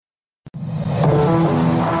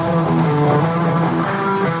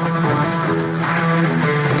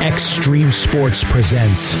Sports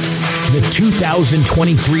presents the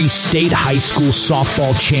 2023 State High School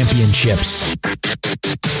Softball Championships.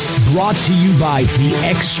 Brought to you by the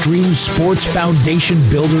Extreme Sports Foundation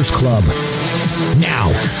Builders Club. Now,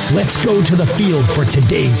 let's go to the field for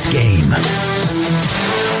today's game.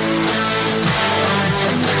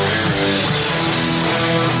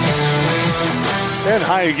 And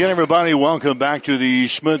hi again, everybody. Welcome back to the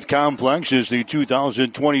Smith Complex as the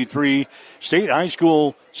 2023 State High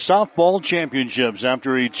School Softball Championships.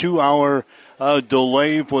 After a 2-hour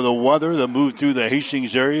delay for the weather that moved through the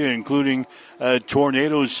Hastings area, including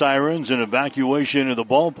tornado sirens and evacuation of the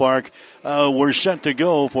ballpark, we're set to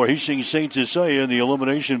go for Hastings St. Cecilia in the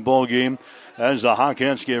elimination ball game as the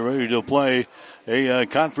Hawkettes get ready to play a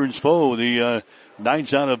conference foe, the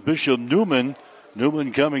Knights out of Bishop Neumann.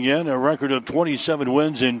 Neumann coming in, a record of 27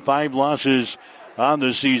 wins and 5 losses on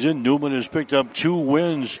the season. Neumann has picked up 2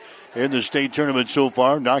 wins in the state tournament so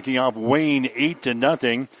far, knocking off Wayne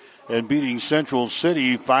 8-0 and beating Central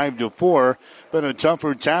City 5-4. Been a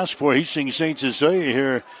tougher task for Hastings St. Cecilia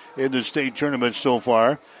here in the state tournament so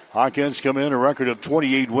far. Hawkins come in, a record of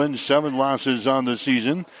 28 wins, 7 losses on the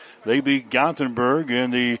season. They beat Gothenburg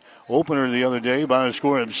in the opener the other day by a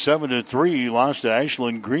score of 7-3. Lost to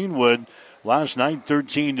Ashland Greenwood last night,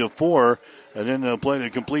 13-4, and then played a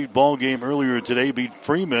complete ball game earlier today. Beat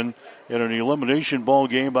Freeman in an elimination ball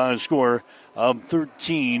game by a score of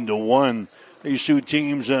 13-1. These two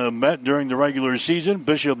teams met during the regular season.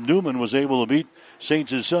 Bishop Neumann was able to beat St.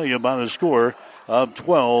 Cecilia by a score of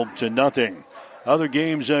 12-0. Other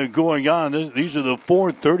games going on. These are the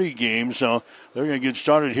 4:30 games, so they're going to get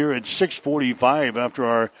started here at 6:45 after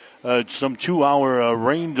our some 2-hour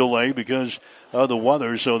rain delay because of the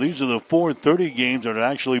weather. So these are the 4:30 games that will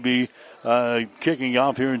actually be kicking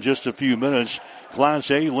off here in just a few minutes. Class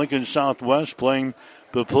A, Lincoln Southwest playing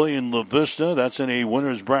Papillion La Vista. That's in a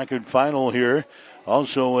winner's bracket final here.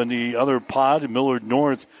 Also in the other pod, Millard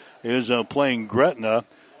North is playing Gretna.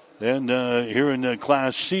 And here in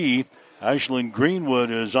Class C, Ashland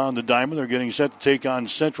Greenwood is on the diamond. They're getting set to take on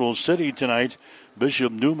Central City tonight.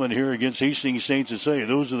 Bishop Neumann here against Hastings St. Cecilia.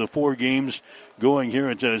 Those are the 4 games going here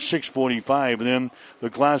at 6:45. And then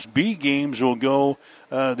the Class B games will go.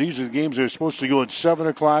 These are the games that are supposed to go at 7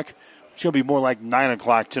 o'clock. It's going to be more like 9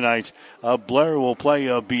 o'clock tonight. Blair will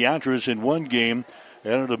play Beatrice in one game.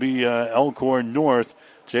 And it'll be Elkhorn North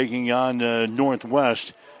taking on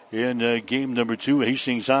Northwest in game number 2.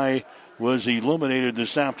 Hastings High was eliminated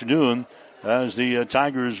this afternoon as the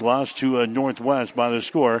Tigers lost to Northwest by the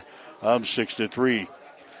score of 6-3.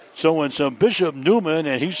 So it's Bishop Neumann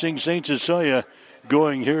and Hastings St. Cecilia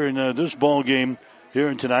going here in this ball game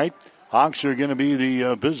here tonight. Hawks are going to be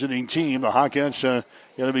the visiting team. The Hawkettes going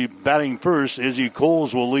to be batting first. Izzy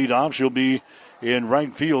Coles will lead off. She'll be in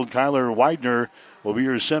right field. Kyler Widener will be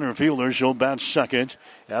your center fielder. She'll bat second.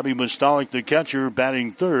 Abby Mustalik, the catcher,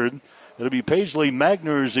 batting third. It'll be Paisley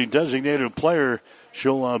Magner as the designated player.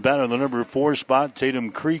 She'll bat on the number 4 spot.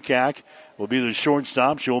 Tatum Kreekak will be the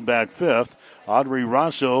shortstop. She'll bat 5th. Audrey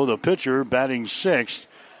Rosso, the pitcher, batting 6th.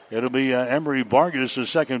 It'll be Emery Vargas, the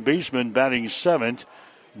second baseman, batting 7th.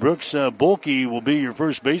 Brooks Bulkey will be your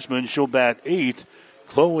first baseman. She'll bat 8th.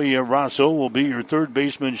 Chloe Rosso will be your third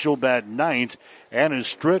baseman. She'll bat 9th. Anna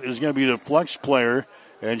Stritt is going to be the flex player,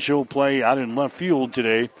 and she'll play out in left field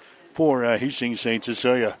today for Hastings St.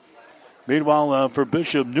 Cecilia. Meanwhile, for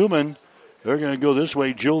Bishop Neumann, they're going to go this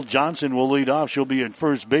way. Jill Johnson will lead off. She'll be at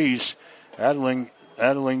first base. Adeline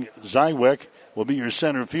Zywick will be your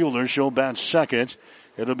center fielder. She'll bat second.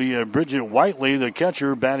 It'll be Bridget Whiteley, the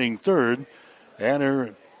catcher, batting third.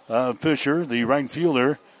 Anna Fisher, the right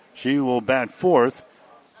fielder, she will bat 4th.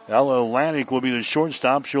 Ella Lanik will be the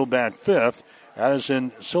shortstop. She'll bat 5th.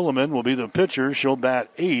 Addison Silliman will be the pitcher. She'll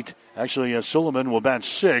bat 8th. Actually, Silliman will bat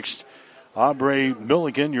 6th. Aubrey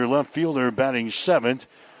Milliken, your left fielder, batting 7th.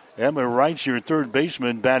 Emma Wright's your third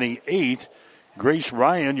baseman, batting 8th. Grace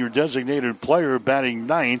Ryan, your designated player, batting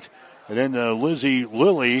 9th. And then Lizzie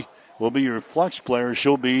Lilly will be your flex player.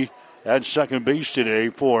 She'll be at second base today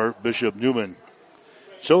for Bishop Neumann.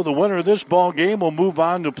 So the winner of this ball game will move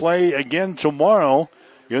on to play again tomorrow.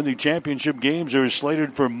 In the championship games are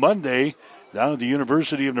slated for Monday down at the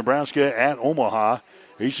University of Nebraska at Omaha.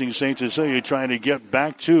 Hastings St. Cecilia trying to get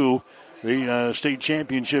back to the state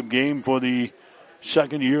championship game for the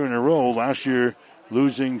second year in a row. Last year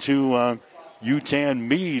losing to UTAN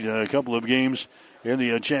Meade a couple of games in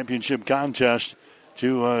the championship contest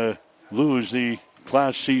to lose the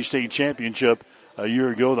Class C state championship a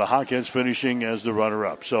year ago. The Hawkins finishing as the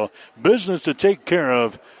runner-up. So business to take care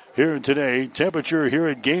of here today. Temperature here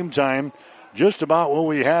at game time, just about what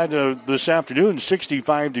we had this afternoon,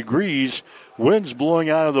 65 degrees Winds blowing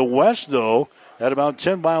out of the west, though, at about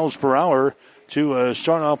 10 miles per hour to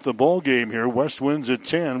start off the ball game here. West winds at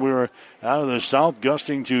 10. We were out of the south,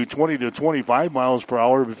 gusting to 20 to 25 miles per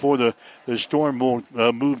hour before the storm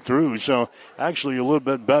moved through. So actually a little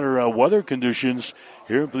bit better weather conditions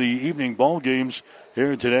here for the evening ball games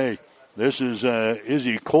here today. This is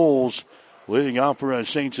Izzy Coles leading off for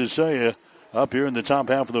St. Cecilia up here in the top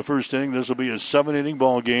half of the first inning. This will be a 7-inning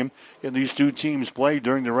ball game. And these two teams played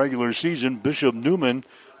during the regular season. Bishop Neumann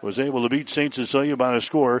was able to beat St. Cecilia by a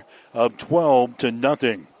score of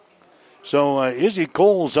 12-0. So Izzy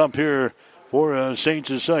Coles up here for St.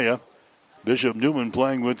 Cecilia. Bishop Neumann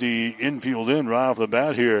playing with the infield in right off the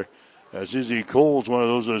bat here. As Izzy Coles, one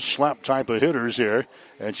of those slap type of hitters here.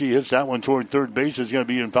 And she hits that one toward third base. It's going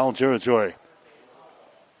to be in foul territory.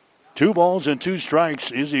 2 balls and 2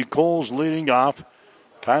 strikes. Izzy Coles leading off.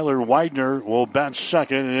 Kyler Widener will bat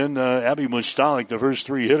second. And then Abby Mustalik, the first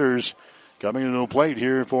 3 hitters, coming to the plate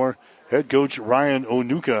here for head coach Ryan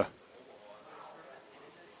Onuka.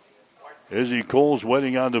 Izzy Coles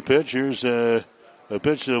waiting on the pitch. Here's a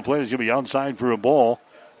pitch to the plate. It's going to be outside for a ball.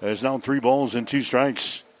 It's now 3 balls and 2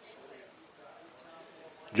 strikes.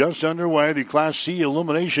 Just underway, the Class C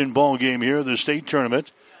elimination ball game here, the state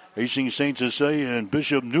tournament. Facing St. Cecilia and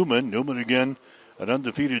Bishop Neumann. Neumann again, an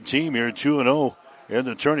undefeated team here, 2-0 in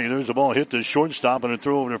the tourney. There's a ball hit to shortstop and a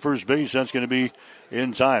throw over to first base. That's going to be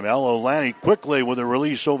in time. Ella Lanny quickly with a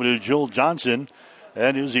release over to Jill Johnson.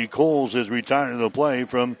 And Izzy Coles is retired to the play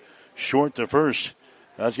from short to first.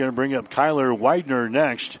 That's going to bring up Kyler Widener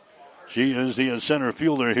next. She is the center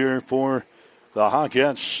fielder here for the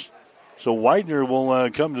Hawkettes. So Widener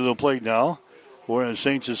will come to the plate now for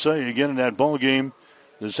St. Cecilia again in that ball game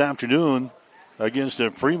this afternoon against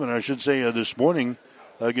Freeman. I should say this morning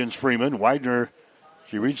against Freeman. Widener,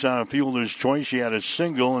 she reached on a fielder's choice. She had a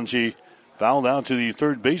single and she fouled out to the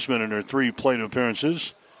third baseman in her 3 plate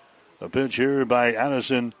appearances. A pitch here by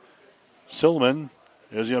Addison Silman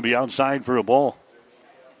is going to be outside for a ball.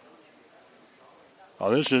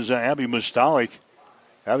 This is Abby Mustalik.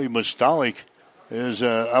 Abby Mustalik is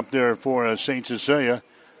up there for St. Cecilia.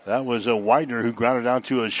 That was Widener who grounded out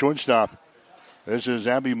to a shortstop. This is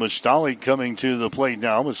Abby Mustalik coming to the plate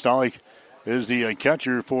now. Mustalik is the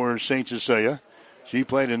catcher for St. Cecilia. She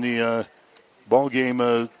played in the ball game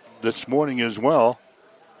this morning as well.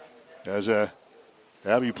 As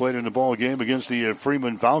Abby played in the ball game against the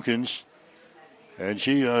Freeman Falcons. And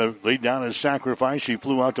she laid down a sacrifice. She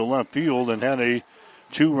flew out to left field and had a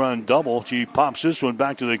 2-run double. She pops this one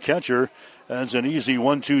back to the catcher. That's an easy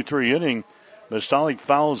 1-2-3 inning. Mustalik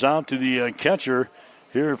fouls out to the catcher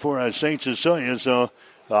here for St. Cecilia. So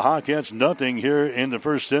the Hawkettes nothing here in the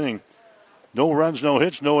first inning. No runs, no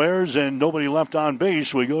hits, no errors, and nobody left on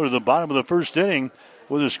base. We go to the bottom of the first inning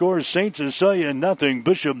with the score St. Cecilia nothing.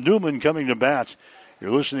 Bishop Neumann coming to bat.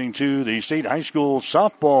 You're listening to the State High School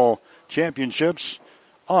Softball Championships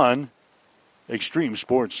on Extreme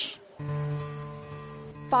Sports.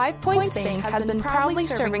 5 Points Bank has been proudly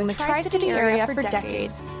serving the Tri-City area for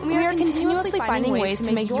decades. We are continuously finding ways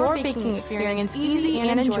to make your banking experience easy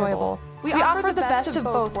and enjoyable. We offer the best of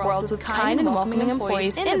both worlds with kind and welcoming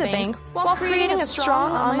employees in the bank while creating a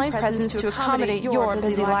strong online presence to accommodate your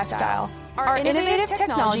busy lifestyle. Our innovative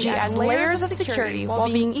technology adds layers of security while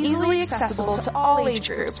being easily accessible to all age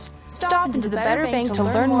groups. Stop into the Better Bank to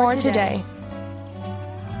learn more today.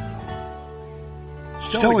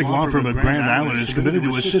 Stellig Law Firm at Grand Island is committed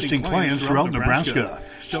to assisting clients throughout Nebraska.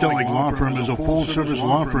 Stellig Law Firm is a full-service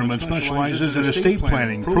law firm that specializes in estate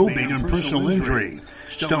planning, probate, and personal injury.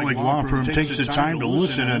 Stellig Law Firm takes the time to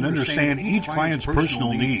listen and understand each client's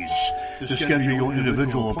personal needs. To schedule your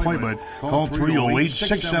individual appointment, call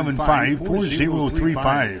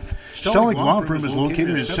 308-675-4035. Stellig Law Firm is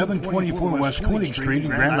located at 724 West Koenig Street in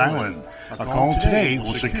Grand Island. A call today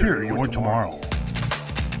will secure your tomorrow.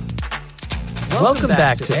 Welcome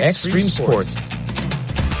back to Extreme Sports.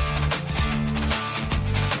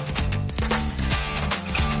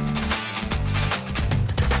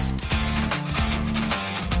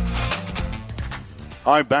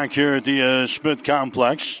 All right, back here at the Smith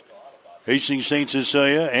Complex. Hastings St.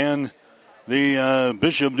 Cecilia and the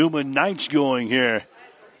Bishop Neumann Knights going here.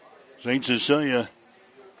 St. Cecilia,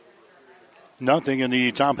 nothing in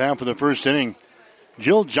the top half of the first inning.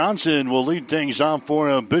 Jill Johnson will lead things off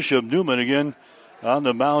for Bishop Neumann again on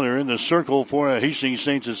the mound or in the circle for Hastings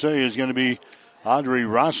St. Cecilia is going to be Audrey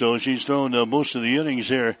Rosso. She's thrown most of the innings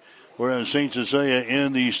here for St. Cecilia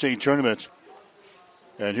in the state tournament.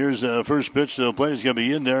 And here's the first pitch to the plate. It's going to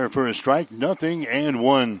be in there for a strike.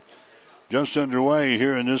 0-1. Just underway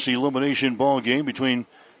here in this elimination ball game between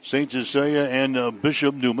St. Cecilia and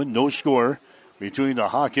Bishop Neumann. No score. between the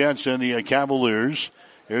Hawkettes and the Cavaliers.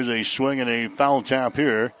 Here's a swing and a foul tap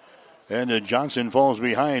here. And Johnson falls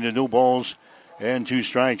behind, and no balls and 2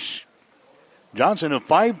 strikes. Johnson, a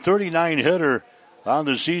 .539 hitter on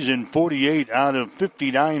the season, 48 out of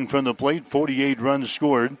 59 from the plate, 48 runs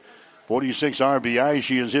scored, 46 RBI.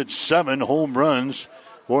 She has hit 7 home runs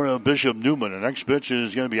for Bishop Neumann. The next pitch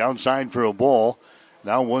is going to be outside for a ball.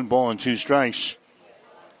 Now 1 ball and 2 strikes.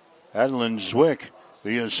 Adeline Zwick,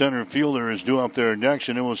 the center fielder, is due up there next,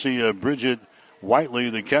 and then we'll see Bridget Whiteley,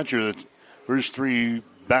 the catcher. The first 3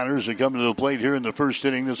 batters that come to the plate here in the first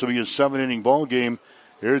inning. This will be a 7-inning ball game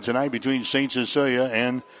here tonight between St. Cecilia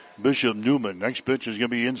and Bishop Neumann. Next pitch is going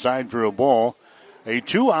to be inside for a ball. A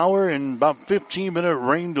 2-hour and about 15-minute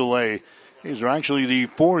rain delay. These are actually the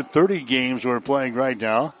 4:30 games we're playing right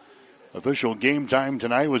now. Official game time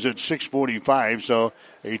tonight was at 6:45, so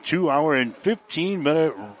a 2-hour and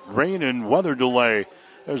 15-minute rain and weather delay.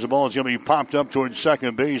 There's the ball. It's going to be popped up towards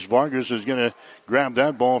second base. Vargas is going to grab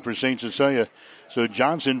that ball for St. Cecilia. So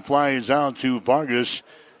Johnson flies out to Vargas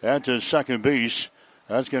at second base.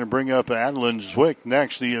 That's going to bring up Adeline Zwick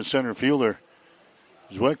next, the center fielder.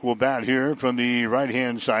 Zwick will bat here from the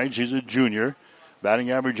right-hand side. She's a junior.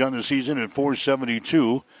 Batting average on the season at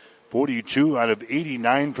 .472. 42 out of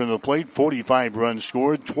 89 from the plate. 45 runs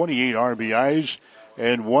scored, 28 RBIs,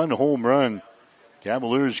 and 1 home run.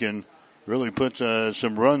 Cavaliers can really put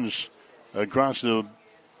some runs across the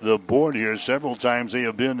board here. Several times they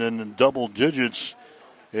have been in double digits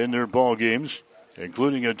in their ball games,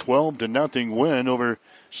 including a 12-0 win over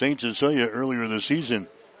St. Cecilia earlier this season.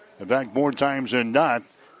 In fact, more times than not,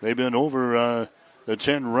 they've been over the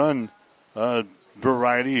 10-run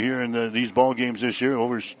variety here in these ball games this year,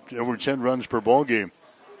 over 10 runs per ball game.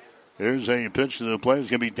 There's a pitch to the plate. It's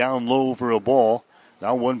going to be down low for a ball.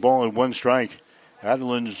 Now 1 ball and 1 strike.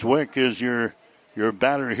 Adeline Zwick is your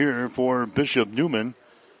batter here for Bishop Neumann.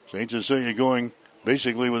 St. Cecilia going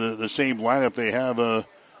basically with the same lineup they have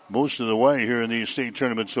most of the way here in the state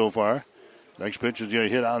tournament so far. Next pitch is going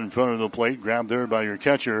to hit out in front of the plate, grabbed there by your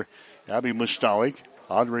catcher, Abby Mustalik.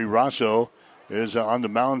 Audrey Rosso is on the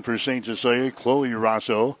mound for St. Cecilia. Chloe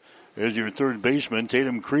Rosso is your third baseman.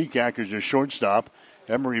 Tatum Kreekak is your shortstop.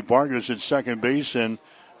 Emery Vargas at second base, and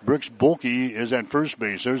Brooks Bulkey is at first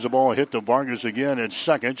base. There's the ball hit to Vargas again at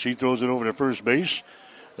second. She throws it over to first base.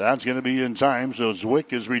 That's going to be in time, so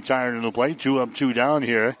Zwick is retired in the plate. 2 up, 2 down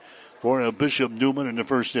here for Bishop Neumann in the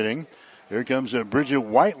first inning. Here comes Bridget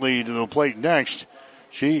Whiteley to the plate next.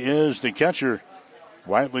 She is the catcher.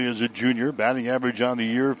 Whiteley is a junior, batting average on the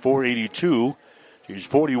year .482. She's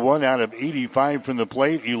 41 out of 85 from the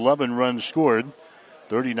plate, 11 runs scored,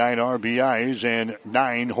 39 RBIs, and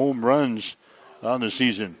 9 home runs on the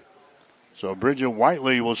season. So Bridget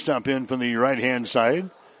Whiteley will step in from the right-hand side.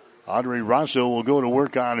 Audrey Rosso will go to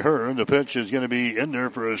work on her. The pitch is going to be in there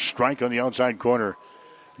for a strike on the outside corner.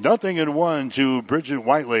 0-1 to Bridget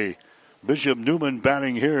Whiteley. Bishop Neumann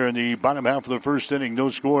batting here in the bottom half of the first inning.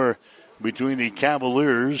 No score between the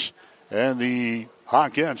Cavaliers and the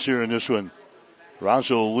Hawkettes here in this one.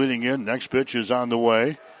 Rosso leading in. Next pitch is on the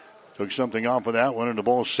way. Took something off of that one, and the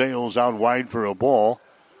ball sails out wide for a ball.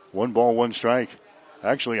 1 ball, 1 strike.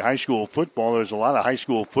 Actually, high school football. There's a lot of high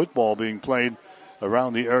school football being played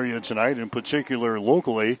around the area tonight, in particular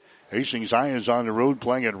locally. Hastings High is on the road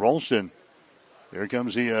playing at Ralston. Here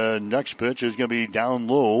comes the next pitch. It's going to be down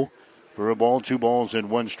low for a ball, 2 balls, and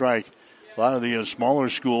 1 strike. A lot of the smaller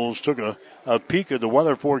schools took a peek at the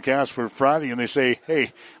weather forecast for Friday, and they say,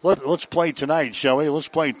 hey, let's play tonight, shall we? Let's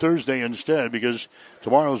play Thursday instead, because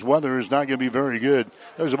tomorrow's weather is not going to be very good.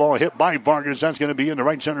 There's a ball hit by Vargas. That's going to be in the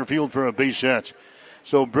right center field for a base hit.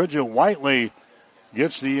 So Bridget Whiteley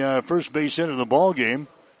gets the first base hit of the ball game,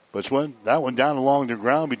 but that one down along the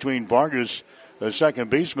ground between Vargas, the second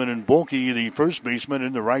baseman, and Bulkey, the first baseman,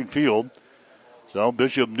 in the right field. So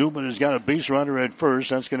Bishop Neumann has got a base runner at first.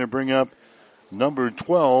 That's going to bring up number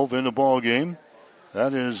 12 in the ball game.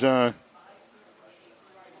 That is,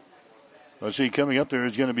 let's see, coming up there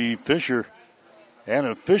is going to be Fisher.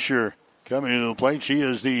 Anna Fisher coming into the plate. She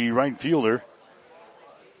is the right fielder.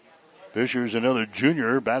 Fisher's another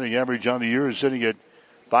junior. Batting average on the year is sitting at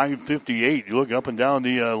 .558. You look up and down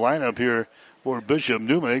the lineup here for Bishop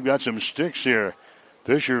Neumann. They've got some sticks here.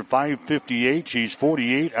 Fisher, .558. She's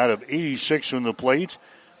 48 out of 86 from the plate.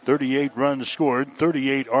 38 runs scored,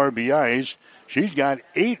 38 RBIs. She's got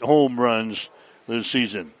 8 home runs this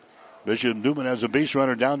season. Bishop Neumann has a base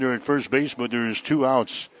runner down there at first base, but there's 2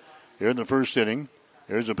 outs here in the first inning.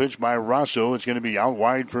 There's a pitch by Rosso. It's going to be out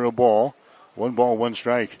wide for a ball. 1 ball, 1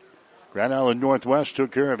 strike. Grand Island Northwest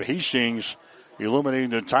took care of Hastings, eliminating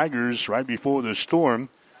the Tigers right before the storm.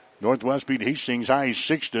 Northwest beat Hastings High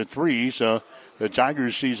 6-3, so the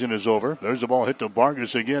Tigers' season is over. There's the ball hit to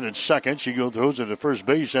Vargas again at second. She throws it to first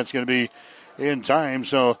base. That's going to be in time.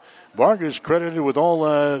 So Vargas credited with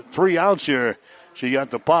all 3 outs here. She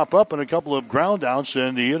got the pop up and a couple of ground outs,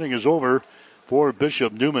 and the inning is over for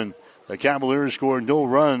Bishop Neumann. The Cavaliers scored no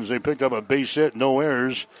runs. They picked up a base hit, no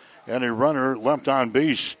errors, and a runner left on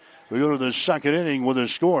base. We go to the second inning with a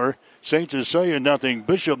score. St. Cecilia 0,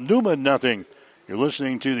 Bishop Neumann 0. You're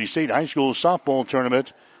listening to the State High School Softball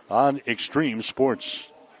Tournament on Extreme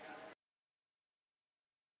Sports.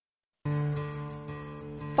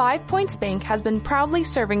 5 Points Bank has been proudly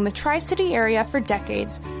serving the Tri-City area for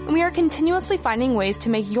decades, and we are continuously finding ways to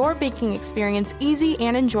make your banking experience easy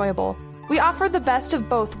and enjoyable. We offer the best of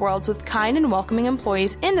both worlds with kind and welcoming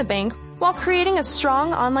employees in the bank while creating a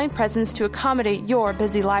strong online presence to accommodate your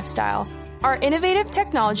busy lifestyle. Our innovative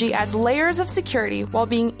technology adds layers of security while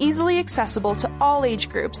being easily accessible to all age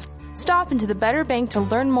groups. Stop into the Better Bank to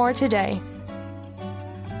learn more today.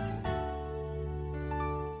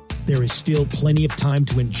 There is still plenty of time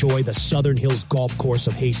to enjoy the Southern Hills Golf Course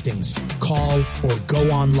of Hastings. Call or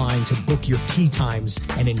go online to book your tee times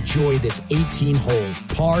and enjoy this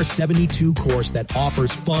 18-hole, par 72 course that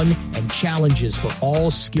offers fun and challenges for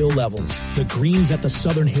all skill levels. The greens at the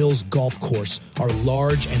Southern Hills Golf Course are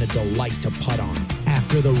large and a delight to putt on.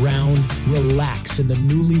 After the round, relax in the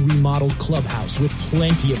newly remodeled clubhouse with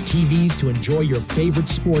plenty of TVs to enjoy your favorite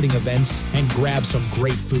sporting events and grab some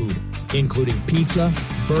great food, including pizza,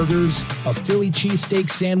 burgers, a Philly cheesesteak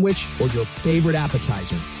sandwich, or your favorite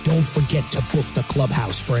appetizer. Don't forget to book the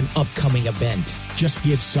clubhouse for an upcoming event. Just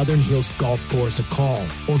give Southern Hills Golf Course a call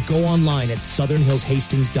or go online at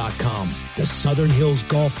southernhillshastings.com. The Southern Hills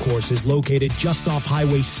Golf Course is located just off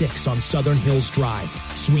Highway 6 on Southern Hills Drive.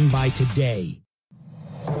 Swing by today.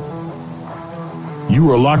 You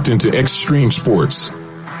are locked into Extreme Sports. All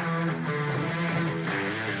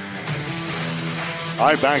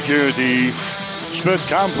right, back here at the Smith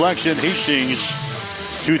Complex in Hastings,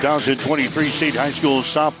 2023 State High School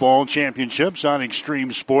Softball Championships on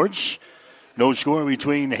Extreme Sports. No score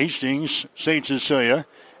between Hastings, St. Cecilia,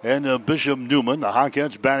 and Bishop Neumann. The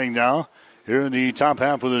Hawkettes batting now here in the top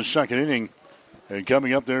half of the second inning. And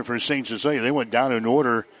coming up there for St. Cecilia, they went down in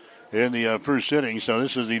order in the first inning. So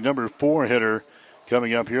this is the number 4 hitter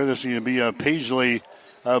coming up here. This is going to be Paisley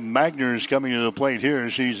Magners coming to the plate here.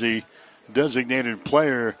 She's the designated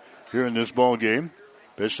player here in this ball game.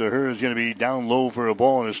 Pitch to her is going to be down low for a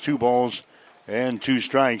ball, and it's 2 balls and 2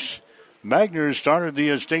 strikes. Magners started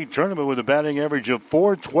the state tournament with a batting average of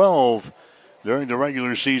 .412 during the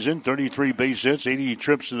regular season. 33 base hits, 80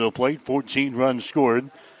 trips to the plate, 14 runs scored,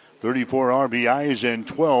 34 RBIs, and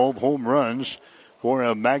 12 home runs for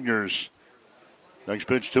Magners. Next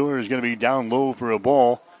pitch to her is going to be down low for a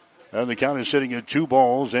ball, and the count is sitting at 2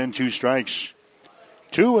 balls and 2 strikes.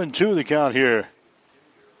 2-2 the count here.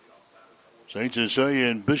 St. Cecilia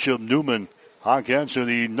and Bishop Neumann. Hawkettes are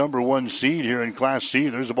the number 1 seed here in Class C.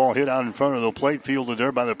 There's a ball hit out in front of the plate, fielded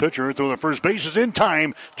there by the pitcher. Throw the first base is in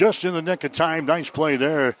time, just in the nick of time. Nice play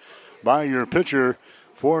there by your pitcher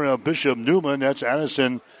for Bishop Neumann. That's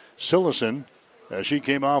Addison Sillison. As she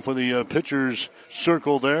came off with the pitcher's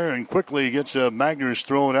circle there and quickly gets Magners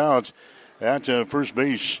thrown out at first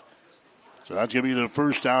base. So that's going to be the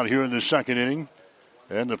first out here in the second inning.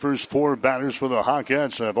 And the first 4 batters for the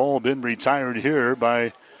Hawkettes have all been retired here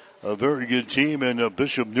by a very good team in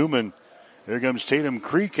Bishop Neumann. Here comes Tatum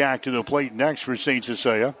Kreekak to the plate next for St.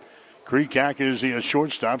 Cecilia. Kreekak is the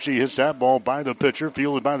shortstop. She hits that ball by the pitcher,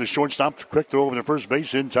 fielded by the shortstop. Quick throw over to first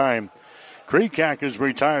base in time. Kreekak is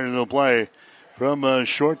retired to the play. From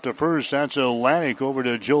short to first, that's Atlantic over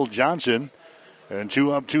to Jill Johnson. And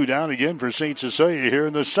 2 up, 2 down again for St. Cecilia here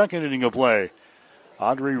in the second inning of play.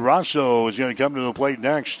 Audrey Rosso is going to come to the plate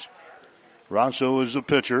next. Rosso is the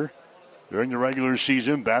pitcher. During the regular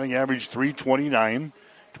season, batting average .329,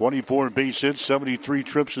 24 base hits, 73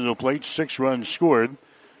 trips to the plate, 6 runs scored,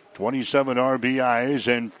 27 RBIs,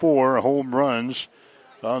 and 4 home runs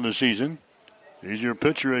on the season. He's your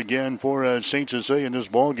pitcher again for St. Cecilia in this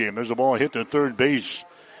ball game. There's a ball hit to third base.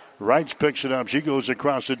 Wrights picks it up. She goes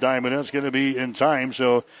across the diamond. That's going to be in time.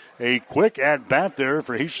 So a quick at-bat there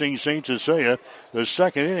for Hastings St. Cecilia. The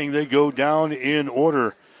second inning, they go down in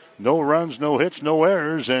order. No runs, no hits, no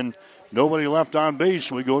errors, and nobody left on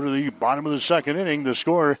base. We go to the bottom of the second inning. The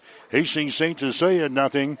score, Hastings St. Cecilia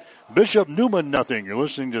 0, Bishop Neumann 0. You're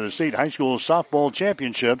listening to the State High School Softball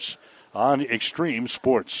Championships on Extreme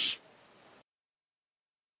Sports.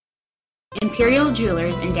 Imperial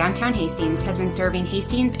Jewelers in downtown Hastings has been serving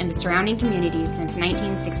Hastings and the surrounding communities since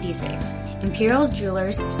 1966. Imperial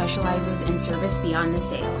Jewelers specializes in service beyond the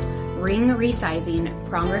sale. ring resizing,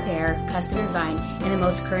 prong repair, custom design, and the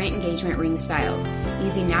most current engagement ring styles,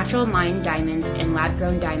 using natural mined diamonds and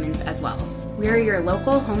lab-grown diamonds as well. We are your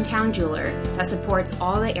local hometown jeweler that supports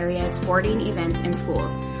all the area's sporting events and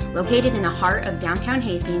schools, located in the heart of downtown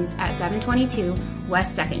Hastings at 722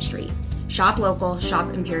 West 2nd Street. Shop local,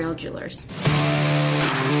 shop Imperial Jewelers.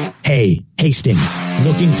 Hey, Hastings,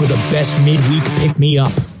 looking for the best midweek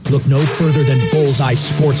pick-me-up? Look no further than Bullseye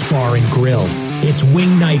Sports Bar and Grill. It's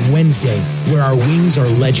Wing Night Wednesday, where our wings are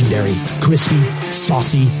legendary, crispy,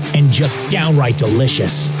 saucy, and just downright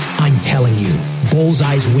delicious. I'm telling you,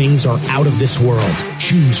 Bullseye's wings are out of this world.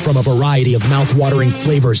 Choose from a variety of mouth-watering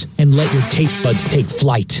flavors and let your taste buds take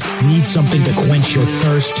flight. Need something to quench your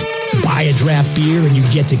thirst? Buy a draft beer and you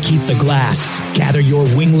get to keep the glass. Gather your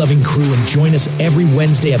wing-loving crew and join us every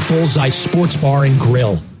Wednesday at Bullseye Sports Bar and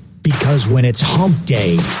Grill. Because when it's hump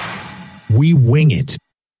day, we wing it.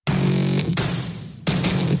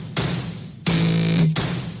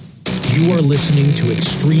 You are listening to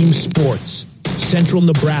Extreme Sports, Central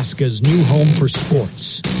Nebraska's new home for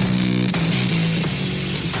sports.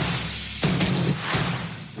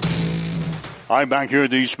 I'm back here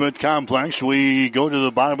at the Smith Complex. We go to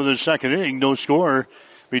the bottom of the second inning. No score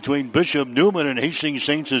between Bishop Neumann and Hastings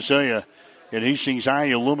St. Cecilia. And Hastings High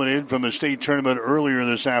eliminated from the state tournament earlier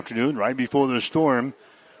this afternoon, right before the storm.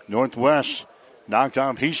 Northwest knocked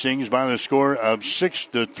off Hastings by the score of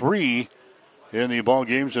 6-3 in the ball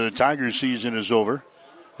game, so the Tigers season is over.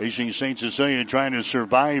 Hastings St. Cecilia trying to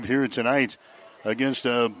survive here tonight against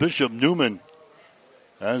Bishop Neumann,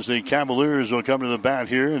 as the Cavaliers will come to the bat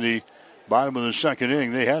here in the bottom of the second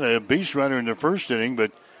inning. They had a base runner in the first inning,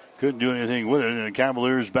 but couldn't do anything with it. And the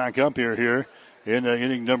Cavaliers back up here in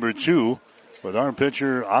inning number 2 with our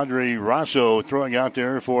pitcher, Andre Rosso, throwing out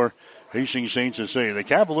there for Hastings St. Cecilia. The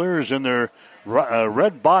Cavaliers in their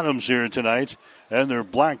red bottoms here tonight and their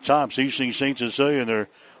black tops. Hastings St. Cecilia in their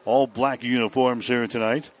all black uniforms here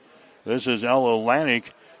tonight. This is Al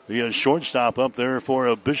Atlantic, the shortstop up there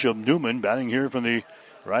for Bishop Neumann, batting here from the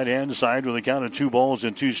right-hand side with a count of 2 balls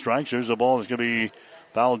and 2 strikes. There's a ball that's going to be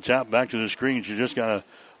fouled, tapped back to the screen. She just got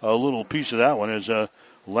a little piece of that one as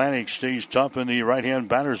Atlantic stays tough in the right-hand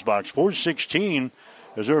batter's box. .416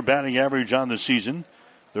 is their batting average on the season.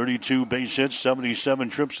 32 base hits, 77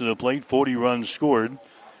 trips to the plate, 40 runs scored,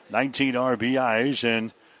 19 RBIs,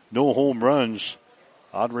 and no home runs.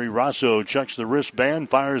 Andre Rosso checks the wristband,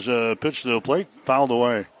 fires a pitch to the plate, fouled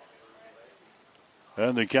away.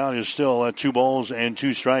 And the count is still at 2 balls and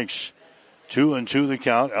 2 strikes. 2-2 the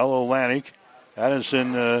count. El Atlantic,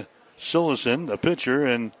 Addison Sillison, the pitcher,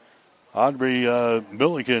 and Andre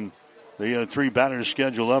Milliken, the 3 batters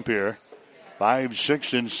scheduled up here. 5,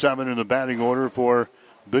 6, and 7 in the batting order for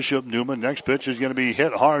Bishop Neumann. Next pitch is going to be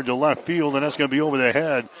hit hard to left field, and that's going to be over the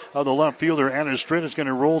head of the left fielder. Anna Stritt is going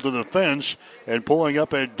to roll to the fence, and pulling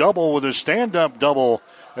up a double with a stand-up double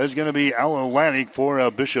is going to be Al Atlantic for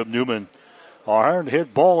Bishop Neumann. A hard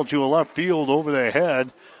hit ball to a left field over the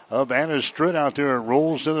head of Anna Stritt out there. It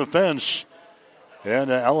rolls to the fence.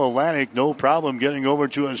 And Al Atlantic, no problem getting over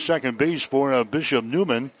to a second base for Bishop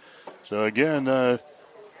Neumann. So again, the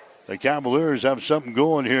Cavaliers have something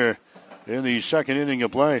going here in the second inning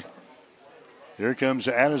of play. Here comes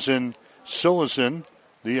Addison Sillison,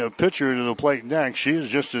 the pitcher to the plate next. She is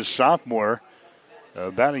just a sophomore.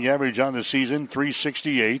 Batting average on the season,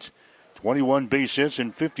 .368. 21 base hits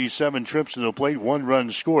and 57 trips to the plate. 1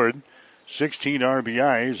 run scored, 16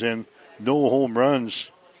 RBIs, and no home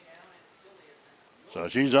runs. So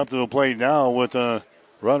she's up to the plate now with a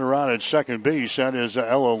runner out at second base. That is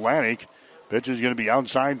El Atlantic. Pitch is going to be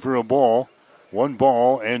outside for a ball. 1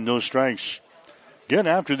 ball and no strikes. Again,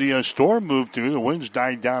 after the storm moved through, the winds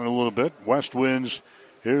died down a little bit. West winds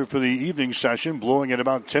here for the evening session, blowing at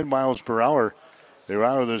about 10 miles per hour. They were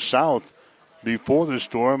out of the south before the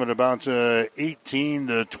storm at about 18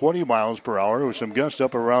 to 20 miles per hour with some gusts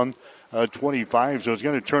up around 25. So it's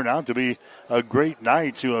going to turn out to be a great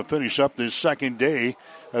night to finish up this second day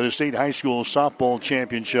of the State High School Softball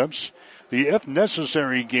Championships. The if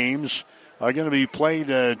necessary games are going to be played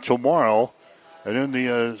tomorrow. And then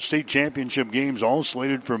the state championship games all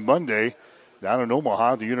slated for Monday down in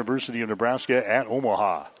Omaha, the University of Nebraska at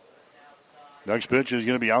Omaha. Next pitch is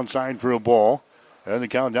going to be outside for a ball. And the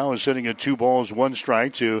countdown is sitting at 2 balls, 1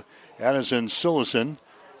 strike to Addison Sillison.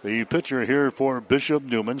 The pitcher here for Bishop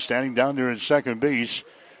Neumann, standing down there at second base,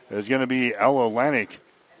 is going to be El Atlantic.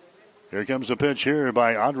 Here comes the pitch here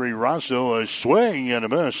by Andre Rosso. A swing and a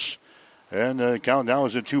miss. And the countdown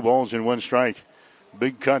is at 2 balls and 1 strike.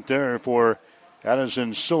 Big cut there for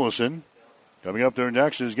Addison Sillison. Coming up there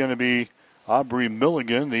next is going to be Aubrey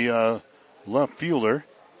Milligan, the left fielder.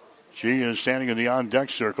 She is standing in the on-deck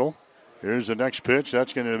circle. Here's the next pitch.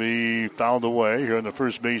 That's going to be fouled away here on the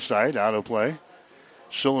first base side, out of play.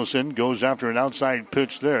 Sillison goes after an outside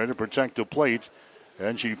pitch there to protect the plate,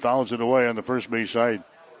 and she fouls it away on the first base side.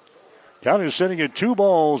 Count is sitting at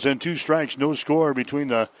 2-2, no score between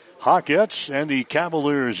the Hawkettes and the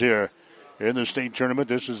Cavaliers here in the state tournament.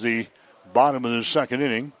 This is the bottom of the second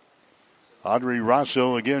inning. Audrey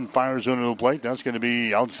Rosso again fires under the plate. That's going to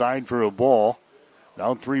be outside for a ball.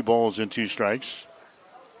 Now 3-2.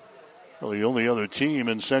 Well, the only other team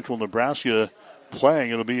in central Nebraska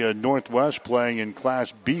playing, it'll be a Northwest playing in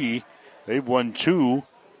Class B. They've won 2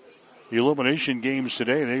 elimination games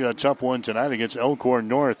today. They got a tough one tonight against Elkhorn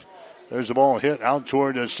North. There's the ball hit out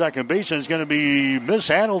toward the second base, and it's going to be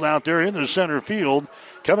mishandled out there in the center field.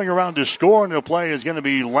 Coming around to score in the play is going to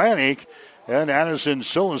be Lanik, and Addison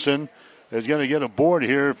Sillison is going to get a board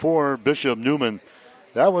here for Bishop Neumann.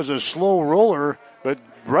 That was a slow roller, but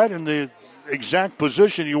right in the exact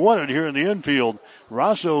position you wanted here in the infield.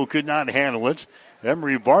 Rosso could not handle it.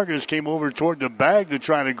 Emery Vargas came over toward the bag to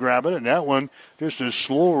try to grab it, and that one just a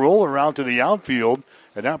slow roller out to the outfield,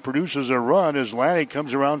 and that produces a run as Lanning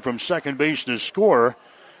comes around from second base to score.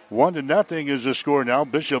 1-0 is the score now.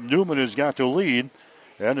 Bishop Neumann has got the lead,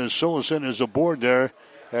 and as Sillison is aboard there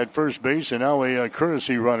at first base, and now a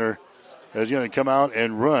courtesy runner is going to come out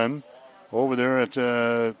and run over there at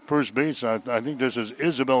first base. I think this is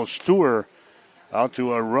Isabel Stewart out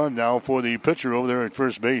to a run now for the pitcher over there at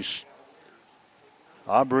first base.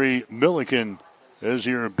 Aubrey Milliken is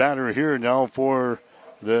your batter here now for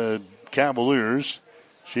the Cavaliers.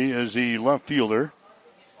 She is the left fielder.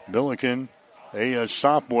 Milliken, a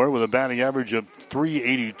sophomore with a batting average of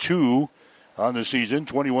 .382 on the season.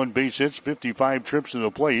 21 base hits, 55 trips to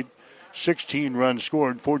the plate, 16 runs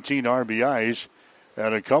scored, 14 RBIs,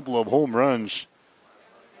 and a couple of home runs.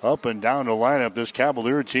 Up and down the lineup, this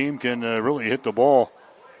Cavalier team can really hit the ball.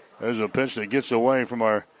 There's a pitch that gets away from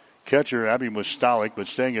our catcher, Abby Mustalik, but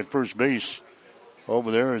staying at first base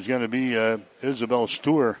over there is going to be Isabel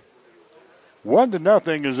Stewart.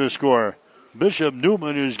 1-0 is the score. Bishop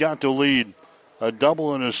Neumann has got the lead. A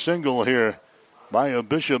double and a single here by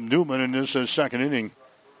Bishop Neumann in this second inning.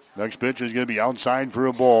 Next pitch is going to be outside for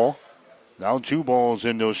a ball. Now 2 balls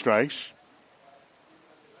and no strikes.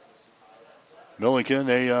 Milliken,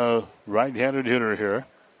 a right-handed hitter here.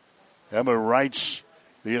 Emma Wrights,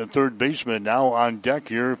 the third baseman, now on deck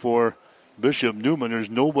here for Bishop Neumann. There's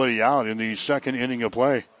nobody out in the second inning of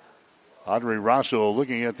play. Audrey Rosso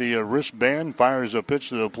looking at the wristband, fires a pitch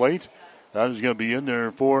to the plate. That is going to be in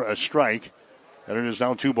there for a strike. And it is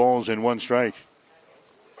now 2 balls and 1 strike.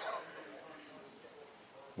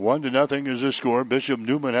 1-0 is the score. Bishop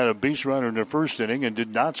Neumann had a base runner in the first inning and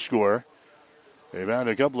did not score. They've had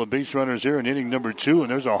a couple of base runners here in inning number 2,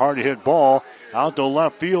 and there's a hard-hit ball out to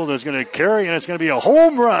left field that's going to carry, and it's going to be a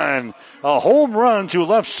home run. A home run to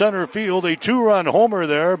left center field. A 2-run homer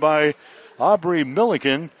there by Aubrey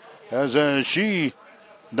Milliken as she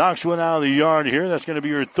knocks one out of the yard here. That's going to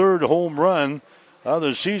be her 3rd home run of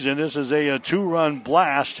the season. This is a 2-run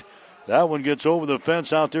blast. That one gets over the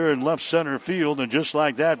fence out there in left center field, and just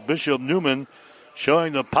like that, Bishop Neumann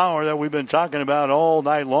showing the power that we've been talking about all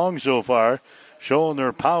night long so far. Showing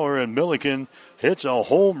their power, and Milliken hits a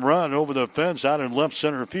home run over the fence out in left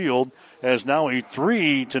center field as now a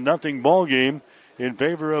 3-0 ball game in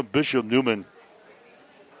favor of Bishop Neumann.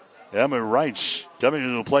 Emma Wrights coming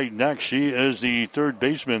to the plate next. She is the third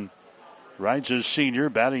baseman. Wrights is senior,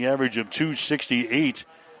 batting average of .268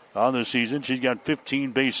 on the season. She's got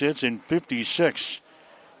 15 base hits and 56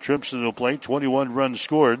 trips to the plate, 21 runs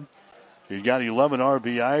scored. She's got 11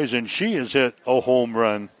 RBIs, and she has hit a home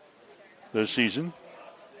run this season.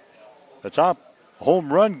 The top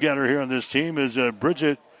home run getter here on this team is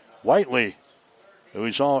Bridget Whiteley, who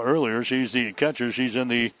we saw earlier. She's the catcher. She's in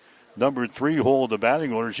the number 3 hole of the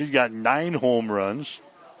batting order. She's got 9 home runs.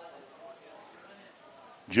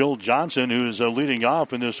 Jill Johnson, who is leading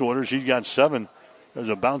off in this order, she's got 7. There's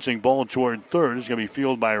a bouncing ball toward third. It's going to be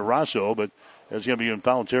fielded by Rosso, but it's going to be in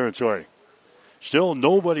foul territory. Still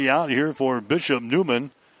nobody out here for Bishop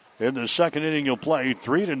Neumann. In the second inning of play,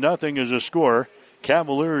 3-0 is the score.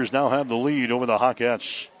 Cavaliers now have the lead over the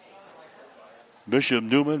Hawkettes. Bishop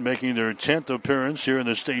Neumann making their 10th appearance here in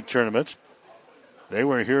the state tournament. They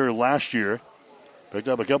were here last year. Picked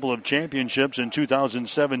up a couple of championships in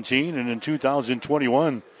 2017 and in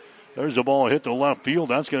 2021. There's a ball hit to left field.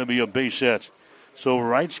 That's going to be a base hit. So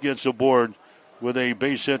Wrights gets aboard with a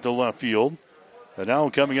base hit to left field. And now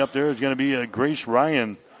coming up there is going to be Grace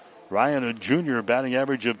Ryan. Ryan, a junior, batting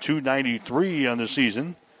average of .293 on the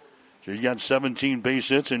season. She's got 17 base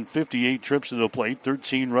hits and 58 trips to the plate,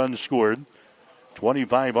 13 runs scored,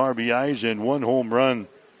 25 RBIs and 1 home run.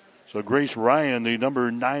 So Grace Ryan, the number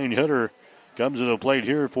 9 hitter, comes to the plate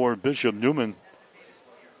here for Bishop Neumann.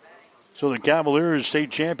 So the Cavaliers state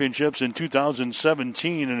championships in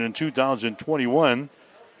 2017 and in 2021.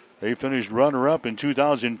 They finished runner-up in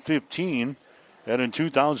 2015 and in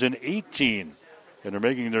 2018. And they're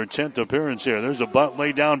making their 10th appearance here. There's a bunt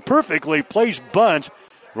laid down, perfectly placed bunt.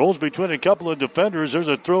 Rolls between a couple of defenders. There's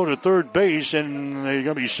a throw to third base, and they're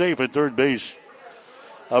going to be safe at third base.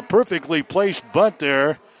 A perfectly placed bunt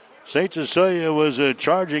there. St. Cecilia was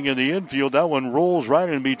charging in the infield. That one rolls right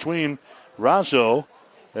in between Rosso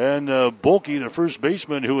and Bulkey, the first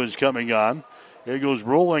baseman who is coming on. It goes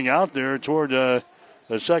rolling out there toward the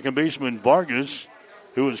second baseman Vargas,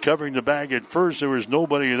 who was covering the bag at first. There was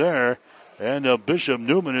nobody there. And Bishop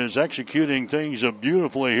Neumann is executing things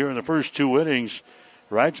beautifully here in the first 2 innings.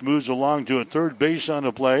 Wrights moves along to a third base on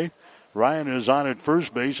the play. Ryan is on at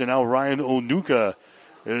first base, and now Ryan Onuka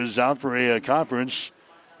is out for a conference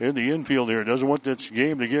in the infield here. Doesn't want this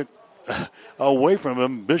game to get away from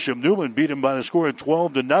him. Bishop Neumann beat him by the score of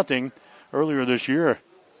 12-0 earlier this year.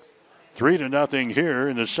 3-0 here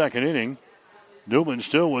in the second inning. Neumann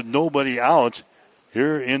still with nobody out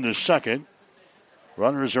here in the second.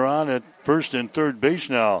 Runners are on at first and third base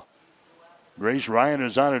now. Grace Ryan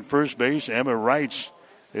is on at first base. Emma Wrights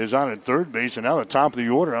is on at third base. And now the top of the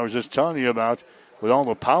order I was just telling you about with all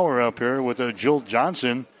the power up here with Jill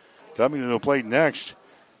Johnson coming to the plate next.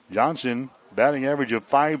 Johnson, batting average of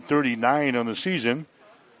 .539 on the season.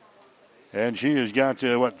 And she has got,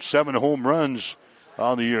 7 home runs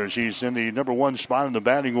on the year. She's in the number 1 spot in the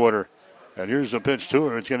batting order. And here's the pitch to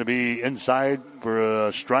her. It's going to be inside for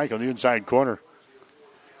a strike on the inside corner.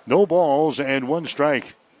 No balls and 1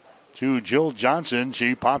 strike to Jill Johnson.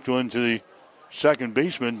 She popped one to the second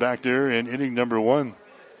baseman back there in inning number 1.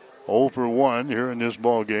 0 for 1 here in this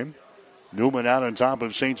ball game. Neumann out on top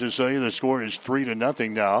of St. Cecilia. The score is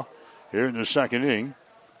 3-0 now here in the second inning.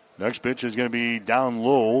 Next pitch is going to be down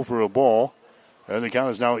low for a ball. And the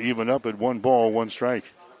count is now even up at 1 ball, 1 strike.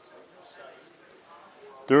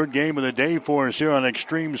 Third game of the day for us here on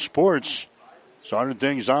Extreme Sports. Started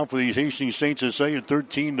things off with the Hastings St. Cecilia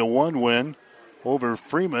 13-1 win over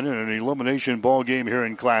Freeman in an elimination ball game here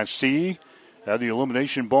in Class C. Had the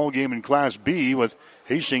elimination ball game in Class B with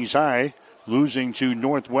Hastings High losing to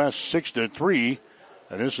Northwest 6-3.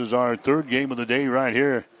 And this is our third game of the day right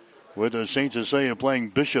here with St. Cecilia playing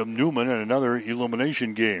Bishop Neumann in another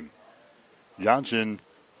elimination game. Johnson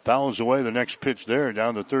fouls away the next pitch there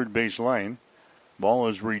down the third base line. Ball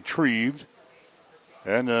is retrieved.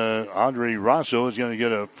 And Andre Rosso is going to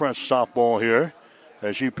get a fresh softball here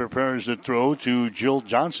as she prepares to throw to Jill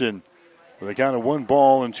Johnson with a count of 1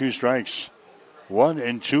 ball and 2 strikes.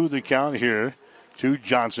 1-2 the count here to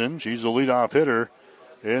Johnson. She's the leadoff hitter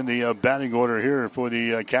in the batting order here for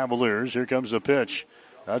the Cavaliers. Here comes the pitch.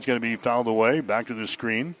 That's going to be fouled away. Back to the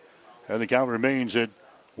screen. And the count remains at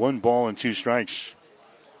 1 ball and 2 strikes.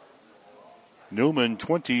 Neumann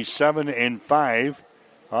 27-5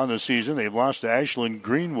 on the season. They've lost to Ashland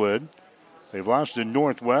Greenwood. They've lost to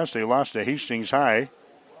Northwest. They lost to Hastings High.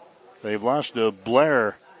 They've lost to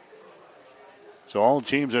Blair. So all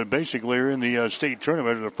teams that basically are in the state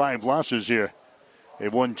tournament are 5 losses here.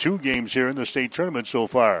 They've won 2 games here in the state tournament so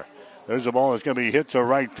far. There's a ball that's going to be hit to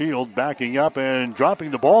right field. Backing up and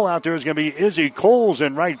dropping the ball out there is going to be Izzy Coles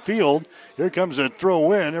in right field. Here comes a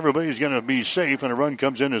throw in. Everybody's going to be safe, and a run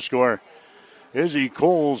comes in to score. Izzy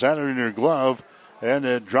Coles had it in her glove and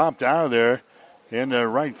it dropped out of there in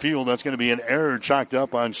right field. That's going to be an error chalked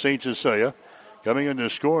up on St. Cecilia. Coming in to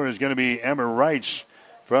score is going to be Emma Wrights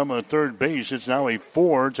from third base. It's now a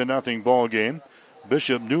 4-0 ball game.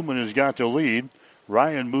 Bishop Neumann has got the lead.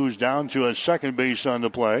 Ryan moves down to a second base on the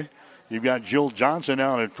play. You've got Jill Johnson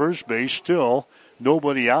out at first base. Still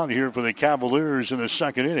nobody out here for the Cavaliers in the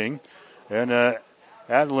second inning. And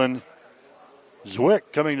Adeline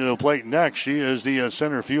Zwick coming to the plate next. She is the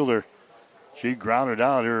center fielder. She grounded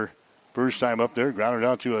out her first time up there, grounded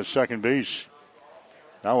out to a second base.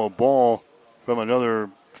 Now a ball from another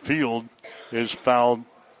field is fouled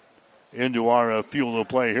into our field of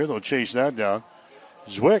play here. They'll chase that down.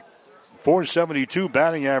 Zwick, .472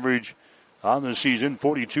 batting average on the season,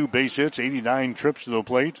 42 base hits, 89 trips to the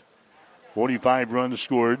plate, 45 runs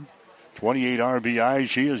scored, 28 RBIs.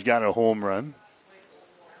 She has got a home run.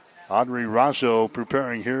 Audrey Rosso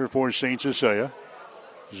preparing here for St. Cecilia.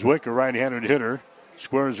 Zwick, a right-handed hitter,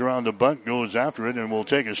 squares around the bunt, goes after it, and will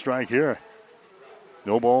take a strike here.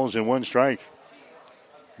 No balls and 1 strike.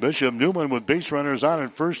 Bishop Neumann with base runners on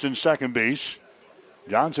at first and second base.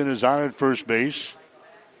 Johnson is on at first base.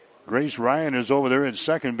 Grace Ryan is over there at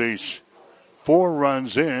second base. 4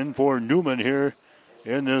 runs in for Neumann here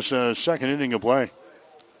in this second inning of play.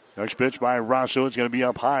 Next pitch by Rosso. It's going to be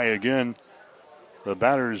up high again. The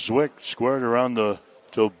batter, Zwick, squared around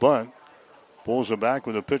to bunt. Pulls it back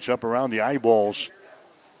with a pitch up around the eyeballs.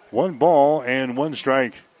 1 ball and 1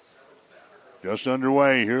 strike. Just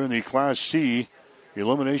underway here in the Class C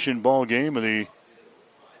elimination ball game of the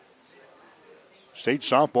State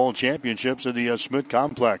Softball Championships of the Smith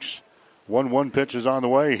Complex. 1-1 pitch is on the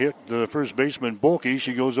way. Hit the first baseman, Bulkey.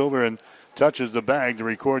 She goes over and touches the bag to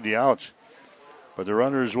record the out. But the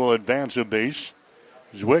runners will advance a base.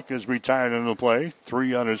 Zwick is retired in the play.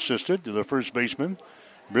 3 unassisted to the first baseman.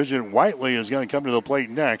 Bridget Whiteley is going to come to the plate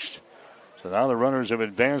next. So now the runners have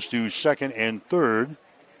advanced to second and third.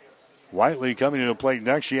 Whiteley coming to the plate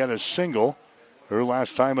next. She had a single her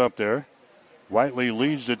last time up there. Whiteley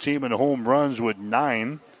leads the team in home runs with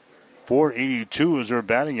 9. .482 is her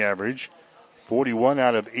batting average. 41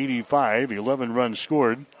 out of 85. 11 runs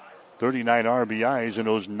scored. 39 RBIs in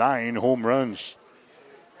those 9 home runs.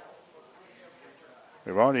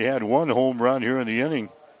 They've already had 1 home run here in the inning.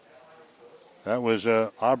 That was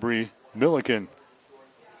Aubrey Milliken.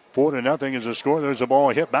 4-0 is the score. There's a ball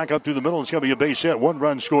hit back up through the middle. It's going to be a base hit. 1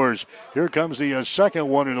 run scores. Here comes the second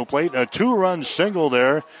one in the plate. A 2-run single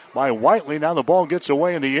there by Whiteley. Now the ball gets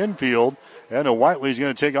away in the infield. And Whiteley's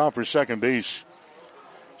going to take off for second base.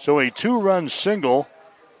 So a 2-run single.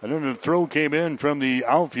 And then the throw came in from the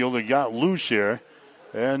outfield. It got loose here.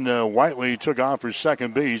 And Whiteley took off for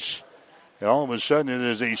second base. And all of a sudden it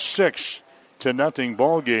is a 6-0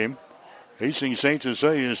 ball game. Hastings St.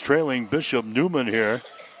 Cecilia is trailing Bishop Neumann here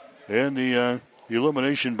in the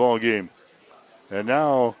elimination ball game. And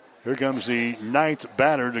now here comes the 9th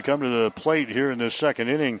batter to come to the plate here in the second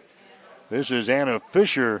inning. This is Anna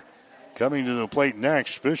Fisher coming to the plate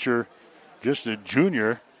next. Fisher, just a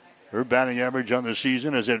junior. Her batting average on the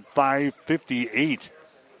season is at .558.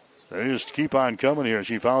 They just keep on coming here.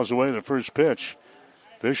 She fouls away the first pitch.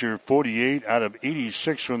 Fisher, 48 out of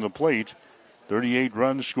 86 from the plate. 38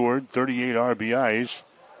 runs scored, 38 RBIs.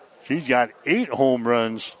 She's got 8 home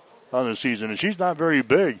runs on the season, and she's not very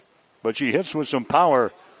big, but she hits with some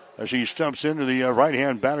power as she stumps into the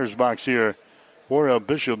right-hand batter's box here for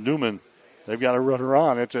Bishop Neumann. They've got a runner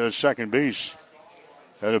on at second base.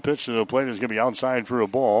 And the pitch to the plate is going to be outside for a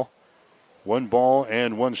ball. 1 ball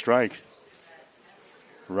and 1 strike.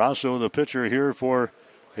 Rosso, the pitcher here for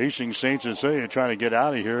Hastings St. Cecilia, trying to get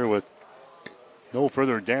out of here with no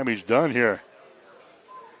further damage done here.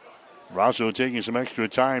 Rosso taking some extra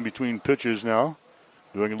time between pitches now.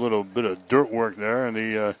 Doing a little bit of dirt work there in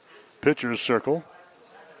the pitcher's circle.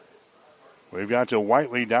 We've got to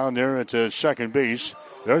Whiteley down there at second base.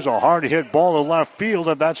 There's a hard hit ball to left field,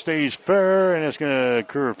 and that stays fair, and it's going to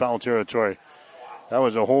curve foul territory. That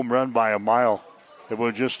was a home run by a mile. It would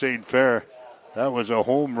have just stayed fair. That was a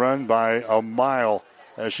home run by a mile.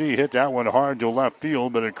 As she hit that one hard to left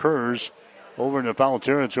field, but it curves over into foul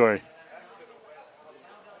territory.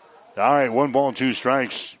 All right, 1 ball, 2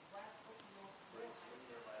 strikes.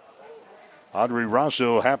 Audrey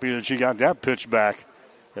Rosso happy that she got that pitch back,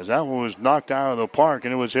 as that one was knocked out of the park,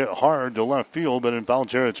 and it was hit hard to left field, but in foul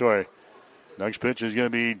territory. Next pitch is going to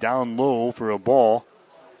be down low for a ball.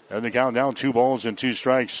 And the count down 2 balls and 2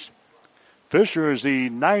 strikes. Fisher is the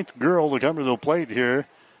 9th girl to come to the plate here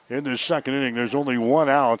in the second inning. There's only 1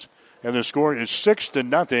 out, and the score is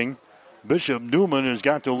 6-0. Bishop Neumann has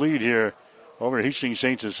got the lead here over Hastings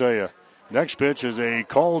St. Cecilia. Next pitch is a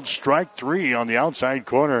called strike 3 on the outside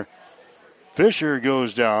corner. Fisher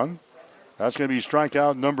goes down. That's going to be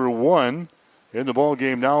strikeout number 1 in the ball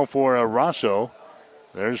game now for Rosso.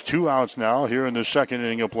 There's 2 outs now here in the second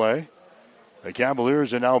inning of play. The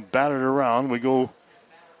Cavaliers are now battered around. We go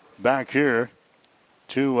back here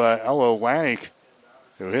to Ella Lanik,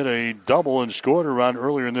 who hit a double and scored a run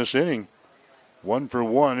earlier in this inning. 1 for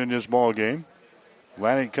 1 in this ball game.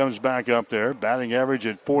 Lanik comes back up there, batting average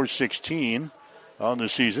at .416 on the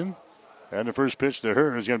season. And the first pitch to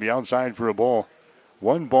her is going to be outside for a ball.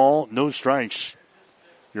 1 ball, no strikes.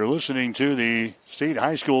 You're listening to the State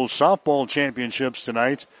High School Softball Championships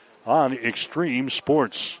tonight on Extreme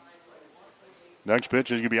Sports. Next pitch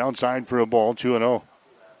is going to be outside for a ball, 2-0.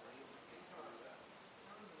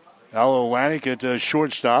 Ella Lanik at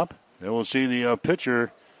shortstop. Then we'll see the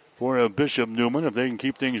pitcher for Bishop Neumann if they can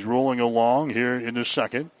keep things rolling along here in the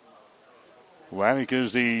second. Lanik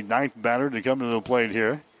is the 9th batter to come to the plate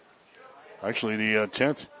here. Actually, the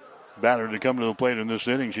 10th batter to come to the plate in this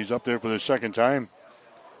inning. She's up there for the second time.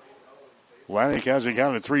 Lanik has a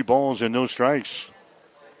count of 3 balls and no strikes.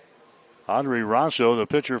 Audrey Rosso, the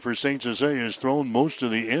pitcher for St. Cecilia, has thrown most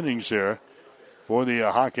of the innings here for the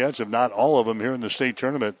Hawkettes, if not all of them here in the state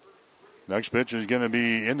tournament. Next pitch is going to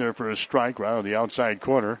be in there for a strike right on the outside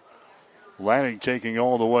corner. Lanning taking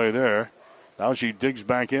all the way there. Now she digs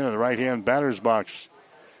back in the right-hand batter's box.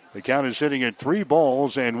 The count is sitting at 3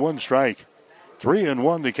 balls and 1 strike.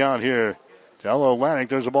 3-1 the count here. Ella Lanning,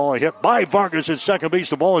 there's a ball hit by Vargas at second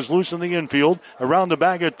base. The ball is loose in the infield. Around the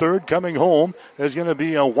bag at third, coming home is going to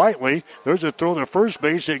be Whiteley. There's a throw to first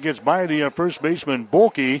base. It gets by the first baseman,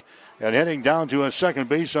 Bulkey. And heading down to a second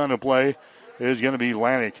base on the play is going to be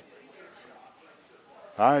Lanning.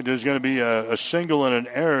 All right, there's going to be a single and an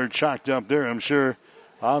error chalked up there, I'm sure,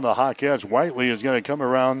 on the Hawkettes. Whiteley is going to come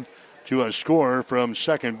around to a score from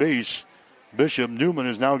second base. Bishop Neumann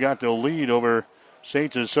has now got the lead over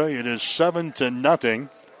St. Cecilia. It is 7-0.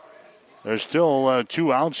 There's still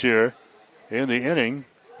 2 outs here in the inning.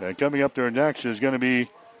 And coming up there next is going to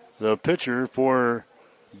be the pitcher for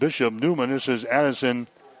Bishop Neumann. This is Addison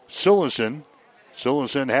Sillison.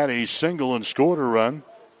 Sillison had a single and scored a run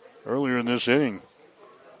earlier in this inning.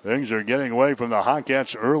 Things are getting away from the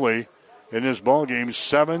Hawkettes early in this ball game.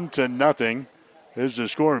 7-0 is the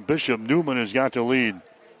score. Bishop Neumann has got the lead.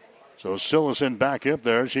 So Sillison back up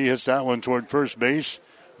there. She hits that one toward first base.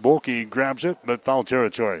 Bulkey grabs it, but foul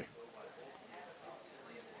territory.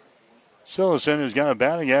 Sillison has got a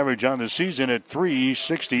batting average on the season at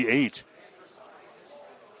 .368.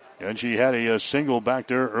 And she had a single back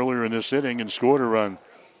there earlier in this inning and scored a run.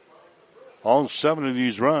 All 7 of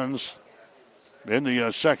these runs in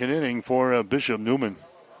the second inning for Bishop Neumann.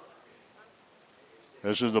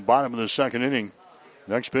 This is the bottom of the second inning.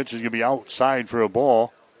 Next pitch is going to be outside for a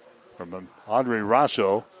ball from Andre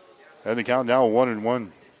Rosso. And the count now 1-1.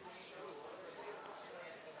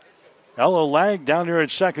 Ella Lag down there at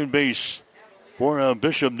second base for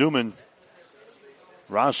Bishop Neumann.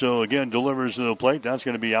 Rosso again delivers to the plate. That's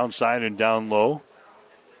going to be outside and down low.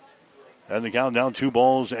 And the count down 2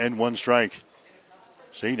 balls and 1 strike.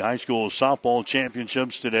 State High School Softball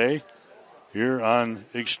Championships today here on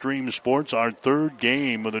Extreme Sports. Our 3rd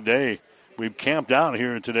game of the day. We've camped out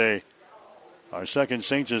here today. Our second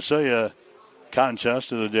St. Cecilia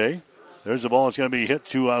contest of the day. There's the ball. It's going to be hit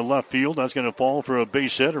to left field. That's going to fall for a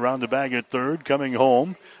base hit around the bag at third. Coming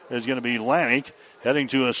home is going to be Lanning. Heading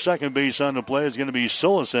to a second base on the play is going to be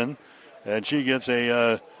Sillison. And she gets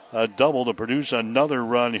a double to produce another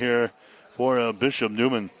run here for Bishop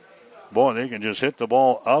Neumann. Boy, they can just hit the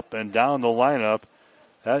ball up and down the lineup.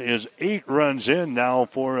 That is 8 runs in now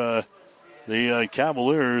for the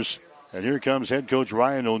Cavaliers. And here comes head coach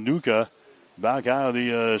Ryan Onuka back out of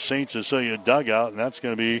the St. Cecilia dugout. And that's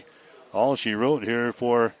going to be all she wrote here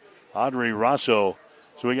for Andre Rosso.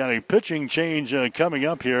 So we got a pitching change coming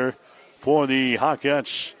up here for the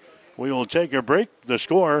Hawkettes. We will take a break. The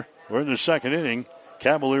score, we're in the second inning.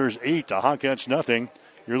 Cavaliers 8, the Hawkettes nothing.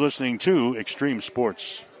 You're listening to Extreme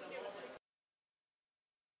Sports.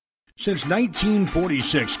 Since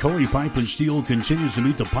 1946, Cully Pipe and Steel continues to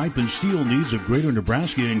meet the pipe and steel needs of greater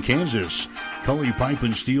Nebraska and Kansas. Cully Pipe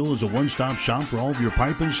and Steel is a one-stop shop for all of your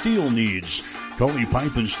pipe and steel needs. Cully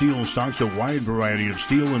Pipe and Steel stocks a wide variety of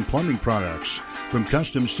steel and plumbing products. From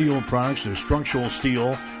custom steel products to structural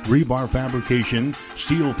steel, rebar fabrication,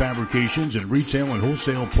 steel fabrications, and retail and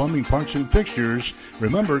wholesale plumbing parts and fixtures,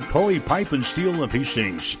 remember Cully Pipe and Steel of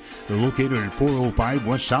Hastings. They're located at 405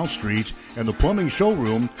 West South Street and the plumbing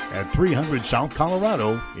showroom at 300 South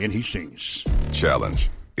Colorado in Hastings. Challenge.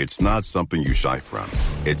 It's not something you shy from.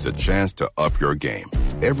 It's a chance to up your game.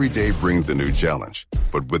 Every day brings a new challenge.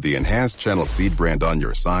 But with the enhanced Channel Seed brand on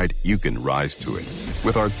your side, you can rise to it.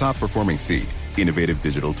 With our top-performing seed, innovative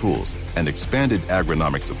digital tools, and expanded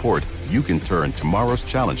agronomic support, you can turn tomorrow's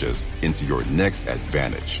challenges into your next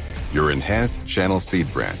advantage. Your enhanced Channel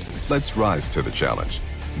Seed brand. Let's rise to the challenge.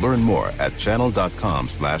 Learn more at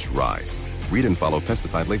channel.com/rise. Read and follow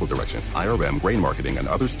pesticide label directions, IRM, grain marketing, and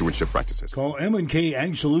other stewardship practices. Call M&K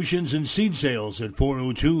Ag Solutions and Seed Sales at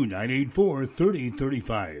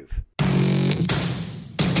 402-984-3035.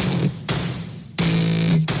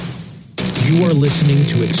 You are listening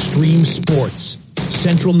to Extreme Sports,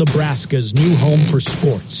 Central Nebraska's new home for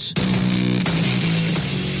sports.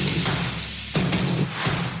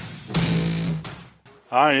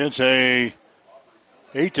 All right, it's a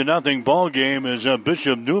 8-0 ball game as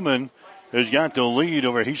Bishop Neumann has got the lead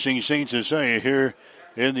over Hastings St. Cecilia here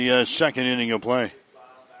in the second inning of play.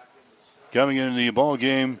 Coming into the ball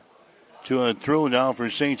game to a throw down for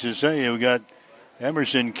St. Cecilia, we got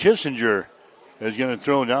Emerson Kissinger is going to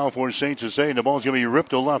throw down for St. Cecilia. The ball's going to be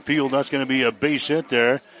ripped to left field. That's going to be a base hit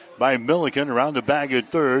there by Milliken around the bag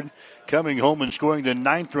at third. Coming home and scoring the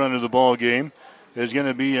 9th run of the ball game is going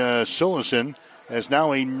to be Sillison. It's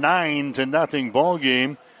now a 9-0 ball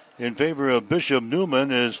game in favor of Bishop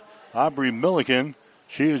Neumann as Aubrey Milliken.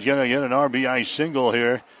 She is going to get an RBI single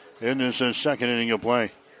here in this second inning of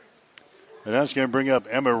play. And that's going to bring up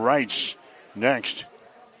Emma Wrights next.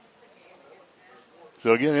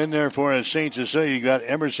 So again, in there for St. Cecilia, you got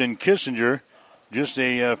Emerson Kissinger, just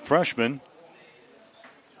a freshman.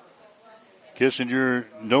 Kissinger,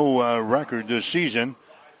 no record this season.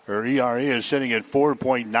 Her ERA is sitting at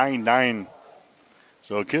 4.99.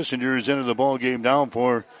 So Kissinger is into the ball game now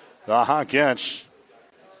for the Hawkettes.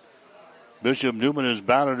 Bishop Neumann has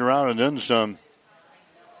batted around and then some.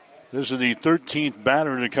 This is the 13th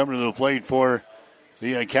batter to come to the plate for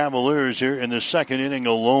the Cavaliers here in the second inning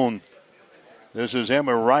alone. This is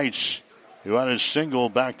Emma Wrights, who had a single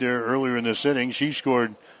back there earlier in this inning. She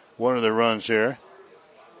scored one of the runs here.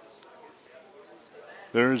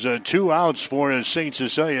 There's 2 outs for St.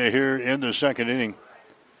 Cecilia here in the second inning.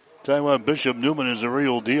 Tell you what, Bishop Neumann is the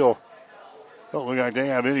real deal. Don't look like they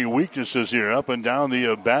have any weaknesses here up and down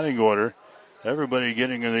the batting order. Everybody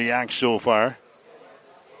getting in the act so far.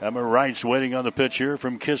 Emma Wright's waiting on the pitch here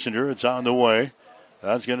from Kissinger. It's on the way.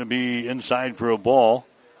 That's going to be inside for a ball.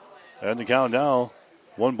 And the count now,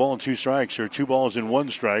 1 ball and 2 strikes, or 2 balls and 1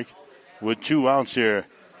 strike with 2 outs here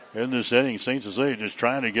in this inning. St. Cecilia just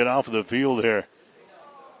trying to get off of the field here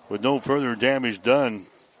with no further damage done.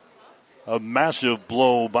 A massive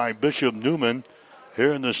blow by Bishop Neumann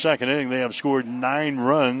here in the second inning. They have scored 9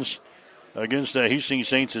 runs against Hastings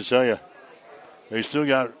St. Cecilia. They still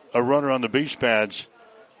got a runner on the base pads.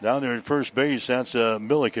 Down there at first base, that's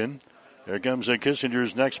Milliken. There comes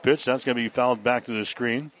Kissinger's next pitch. That's going to be fouled back to the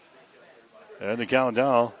screen. And the count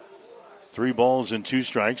now, 3 balls and 2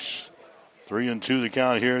 strikes. 3-2 the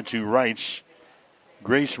count here to Wrights.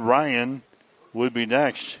 Grace Ryan would be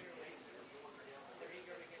next.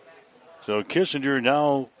 So Kissinger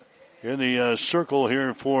now in the circle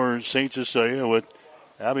here for St. Cecilia with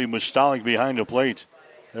Abby Mustalik behind the plate.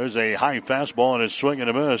 There's a high fastball and a swing and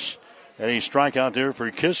a miss. And a strikeout there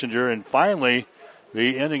for Kissinger. And finally,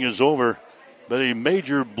 the inning is over. But a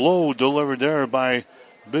major blow delivered there by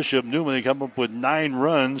Bishop Neumann. They come up with 9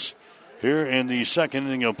 runs here in the second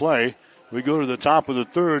inning of play. We go to the top of the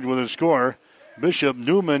third with a score. Bishop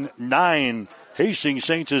Neumann 9, Hastings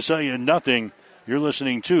St. Cecilia nothing. You're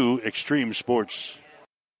listening to Extreme Sports.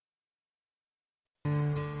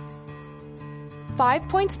 5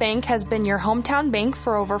 Points Bank has been your hometown bank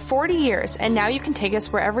for over 40 years, and now you can take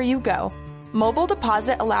us wherever you go. Mobile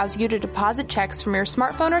Deposit allows you to deposit checks from your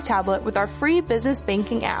smartphone or tablet with our free business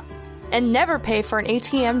banking app. And never pay for an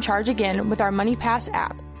ATM charge again with our MoneyPass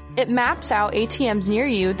app. It maps out ATMs near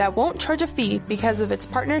you that won't charge a fee because of its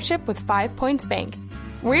partnership with 5 Points Bank.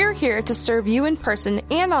 We're here to serve you in person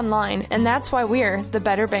and online, and that's why we're the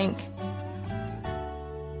better bank.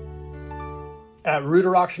 At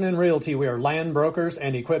Reuter Auction and Realty, we are land brokers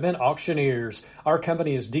and equipment auctioneers. Our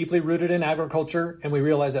company is deeply rooted in agriculture, and we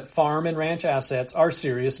realize that farm and ranch assets are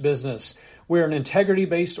serious business. We're an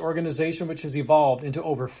integrity-based organization which has evolved into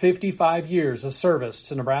over 55 years of service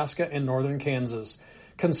to Nebraska and northern Kansas.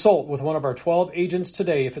 Consult with one of our 12 agents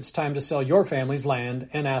today if it's time to sell your family's land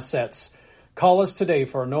and assets. Call us today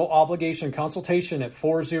for a no-obligation consultation at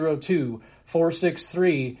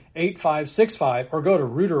 402-463-8565 or go to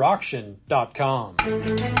reuterauction.com.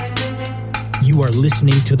 You are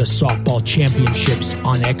listening to the Softball Championships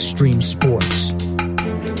on Extreme Sports.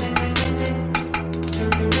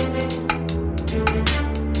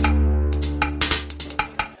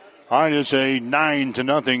 All right, it's a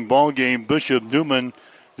 9-0 ball game. Bishop Neumann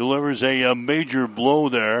delivers a major blow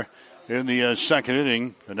there in the second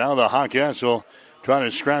inning. And now the Hawkettes will try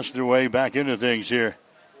to scratch their way back into things here.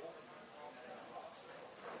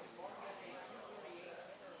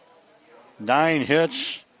 Nine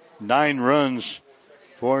hits, 9 runs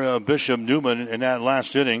for Bishop Neumann in that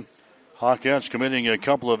last inning. Hawkettes committing a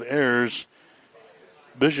couple of errors.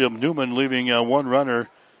 Bishop Neumann leaving 1 runner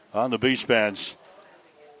on the base pads.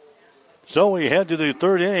 So we head to the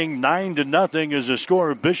third inning. 9-0 is the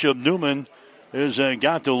score. Bishop Neumann has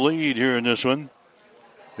got the lead here in this one.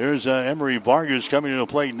 There's Emery Vargas coming to the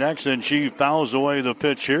plate next, and she fouls away the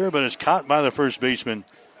pitch here, but it's caught by the first baseman.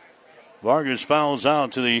 Vargas fouls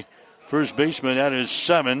out to the first baseman. That is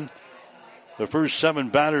 7. The first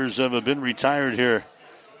 7 batters have been retired here.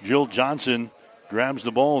 Jill Johnson grabs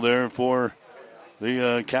the ball there for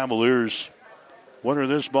the Cavaliers. Winner of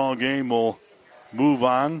this ball game will move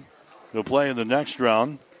on to play in the next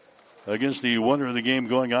round against the winner of the game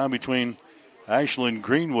going on between Ashland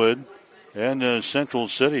Greenwood and Central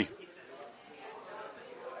City.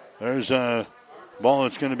 There's a ball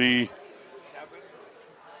that's going to be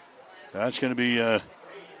let's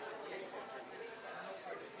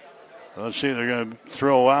see, they're going to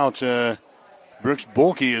throw out Brooks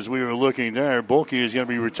Bolke as we were looking there. Bolke is going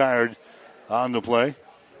to be retired on the play.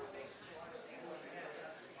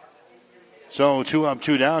 So 2 up,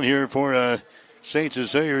 2 down here for St.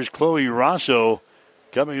 Cecilia's Chloe Rosso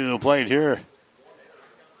coming to the plate here.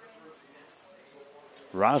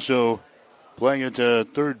 Rosso playing at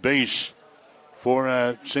third base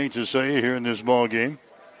for St. Cecilia here in this ball game.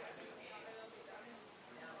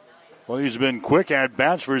 Well, he's been quick at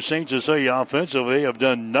bats for St. Cecilia offensively. They have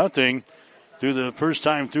done nothing through the first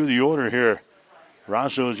time through the order here.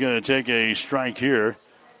 Rosso is going to take a strike here.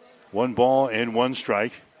 1 ball and 1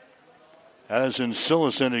 strike. Addison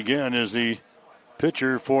Sillison again is the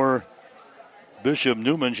pitcher for Bishop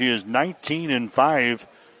Neumann. She is 19-5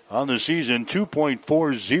 on the season.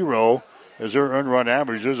 2.40 is her earned run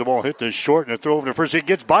average. There's a ball hit to short and a throw over to first. It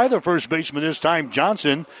gets by the first baseman this time.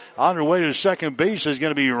 Johnson on her way to second base is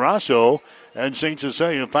going to be Rosso. And St.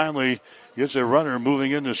 Cecilia finally gets a runner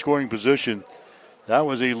moving into scoring position. That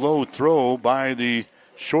was a low throw by the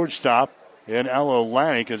shortstop. And Ella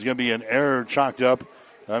Lanik is going to be an error chalked up,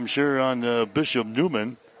 I'm sure, on Bishop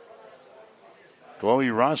Neumann. Chloe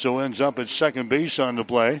Rosso ends up at second base on the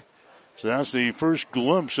play. So that's the first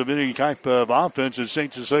glimpse of any type of offense that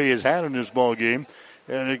St. Cecilia has had in this ball game.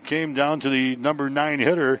 And it came down to the number 9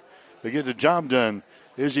 hitter to get the job done.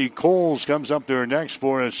 Izzy Coles comes up there next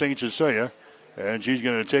for St. Cecilia. And she's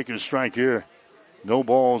going to take a strike here. No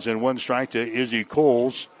balls and 1 strike to Izzy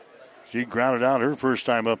Coles. She grounded out her first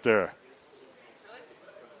time up there.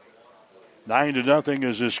 9-0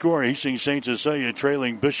 is the score. Hastings St. Cecilia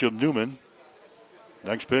trailing Bishop Neumann.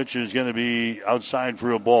 Next pitch is going to be outside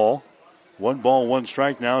for a ball. 1 ball, 1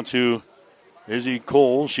 strike now to Izzy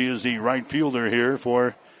Cole. She is the right fielder here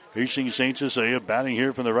for Hastings St. Cecilia, batting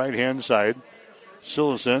here from the right-hand side.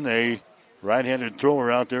 Sillison, a right-handed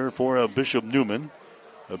thrower out there for Bishop Neumann.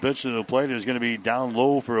 The pitch to the plate is going to be down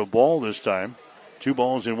low for a ball this time. 2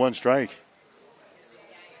 balls and 1 strike.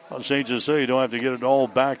 Well, St. Cecilia don't have to get it all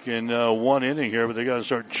back in 1 inning here, but they got to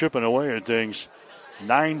start chipping away at things.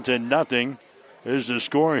 9-0 is the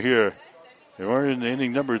score here. We're in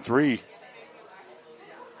inning number 3.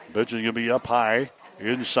 Pitch is going to be up high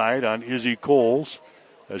inside on Izzy Coles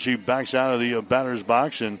as she backs out of the batter's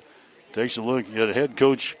box and takes a look at head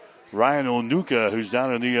coach Ryan Onuka, who's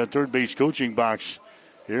down in the third base coaching box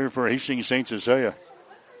here for Hastings St. Cecilia.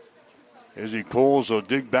 Izzy Coles will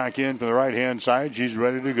dig back in from the right-hand side. She's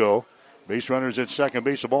ready to go. Base runners at second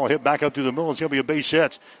base. The ball hit back up to the middle. It's going to be a base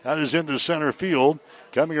hit. That is into center field.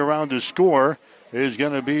 Coming around to score is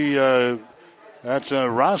going to be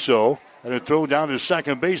Rosso. And a throw down to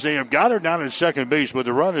second base. They have got her down at second base, but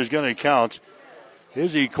the run is going to count.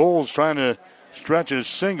 Izzy Coles trying to stretch a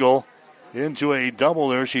single into a double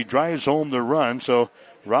there. She drives home the run, so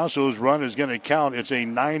Rosso's run is going to count. It's a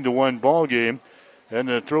 9-1 ball game. And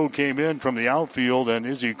the throw came in from the outfield, and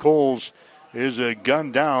Izzy Coles is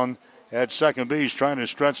gunned down at second base, trying to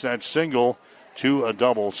stretch that single to a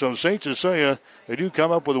double. So St. Cecilia, they do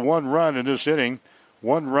come up with 1 run in this inning.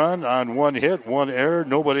 1 run on 1 hit, 1 error,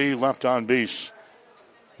 nobody left on base.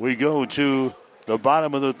 We go to the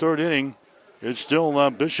bottom of the 3rd inning. It's still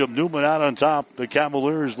Bishop Neumann out on top. The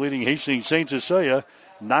Cavaliers leading Hastings St. Cecilia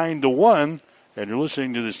 9-1. And you're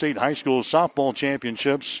listening to the State High School Softball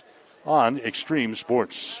Championships on Extreme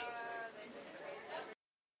Sports.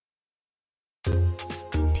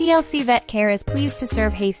 TLC Vet Care is pleased to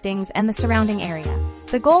serve Hastings and the surrounding area.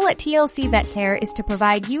 The goal at TLC Vet Care is to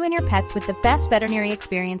provide you and your pets with the best veterinary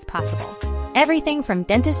experience possible. Everything from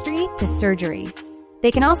dentistry to surgery. They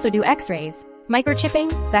can also do x-rays, microchipping,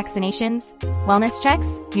 vaccinations, wellness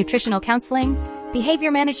checks, nutritional counseling, behavior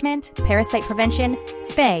management, parasite prevention,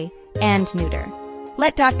 spay, and neuter.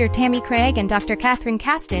 Let Dr. Tammy Craig and Dr. Catherine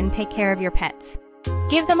Caston take care of your pets.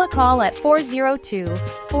 Give them a call at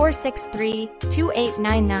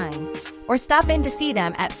 402-463-2899 or stop in to see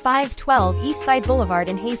them at 512 Eastside Boulevard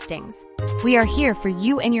in Hastings. We are here for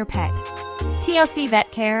you and your pet. TLC Vet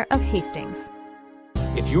Care of Hastings.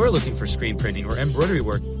 If you are looking for screen printing or embroidery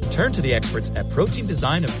work, turn to the experts at Protein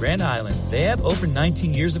Design of Grand Island. They have over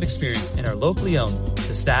 19 years of experience and are locally owned.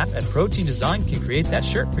 The staff at Protein Design can create that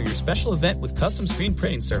shirt for your special event with custom screen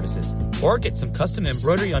printing services. Or get some custom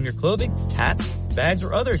embroidery on your clothing, hats, bags,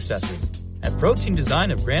 or other accessories. At Protein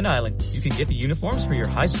Design of Grand Island, you can get the uniforms for your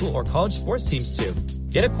high school or college sports teams too.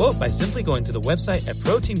 Get a quote by simply going to the website at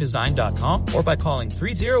proteindesign.com or by calling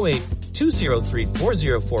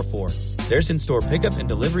 308-203-4044. There's in-store pickup and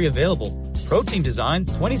delivery available. Protein Design,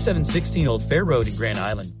 2716 Old Fair Road in Grand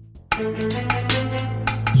Island.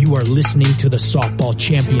 You are listening to the Softball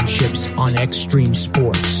Championships on Extreme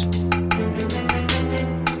Sports.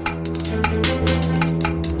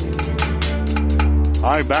 All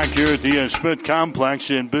right, back here at the Smith Complex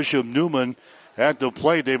in Bishop Neumann. at the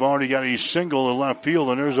plate. They've already got a single in left field,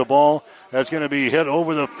 and there's a ball that's going to be hit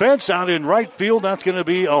over the fence out in right field. That's going to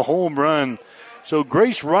be a home run. So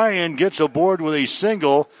Grace Ryan gets aboard with a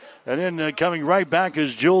single, and then coming right back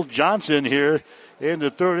is Jill Johnson here in the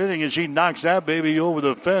third inning, and she knocks that baby over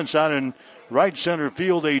the fence out in right center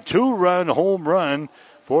field. A 2-run home run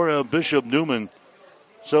for Bishop Neumann.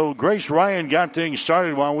 So Grace Ryan got things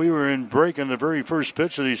started while we were in break on the very first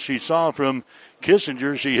pitch that she saw from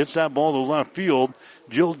Kissinger. She hits that ball to left field.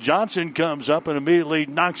 Jill Johnson comes up and immediately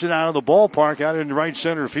knocks it out of the ballpark out in right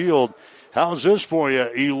center field. How's this for you?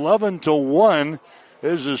 11-1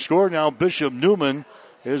 is the score. Now Bishop Neumann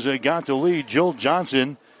has got the lead. Jill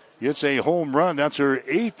Johnson gets a home run. That's her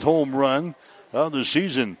 8th home run of the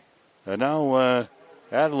season. And now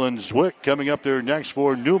Adeline Zwick coming up there next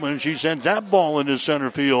for Neumann. She sends that ball into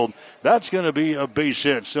center field. That's going to be a base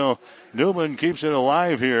hit. So Neumann keeps it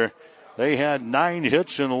alive here. They had 9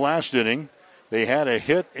 hits in the last inning. They had a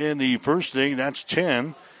hit in the first inning. That's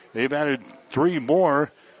 10. They've added 3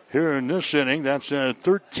 more here in this inning. That's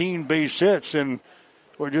 13 base hits, and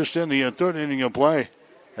we're just in the third inning of play.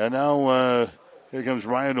 And now here comes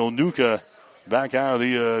Ryan Onuka back out of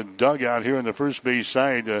the dugout here on the first base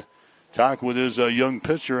side to talk with his young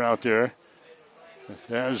pitcher out there.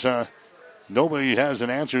 As nobody has an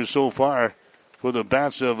answer so far for the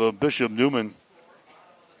bats of Bishop Neumann.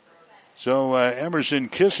 So Emerson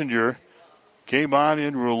Kissinger came on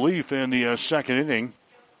in relief in the second inning.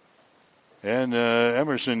 And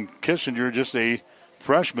Emerson Kissinger, just a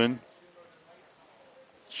freshman.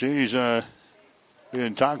 She's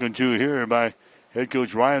being talking to here by head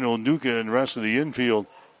coach Ryan Onuka and the rest of the infield.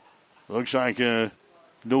 Looks like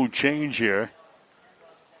no change here.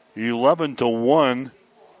 11-1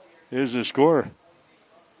 is the score.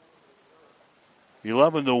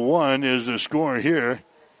 11-1 is the score here.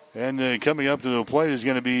 And coming up to the plate is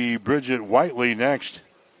going to be Bridget Whiteley next.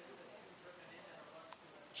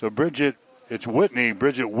 So Bridget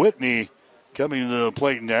Whitney coming to the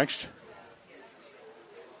plate next.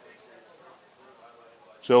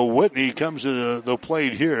 So Whitney comes to the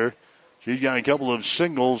plate here. She's got a couple of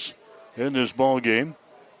singles in this ball game.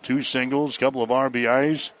 2 singles, couple of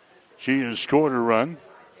RBIs. She has scored a run.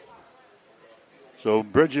 So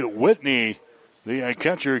Bridget Whitney, the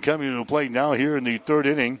catcher, coming to the plate now here in the third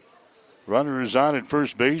inning. Runner is on at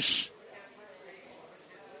first base.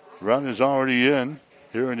 Run is already in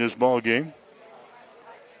here in this ball game.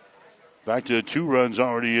 Back to 2 runs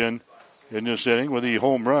already in this inning with the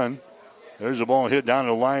home run. There's a ball hit down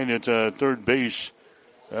the line at third base.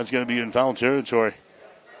 That's going to be in foul territory.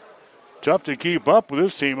 Tough to keep up with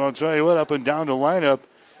this team. I'll tell you what, up and down the lineup,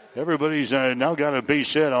 everybody's now got a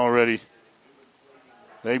base hit already.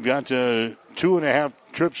 They've got 2.5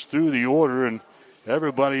 trips through the order, and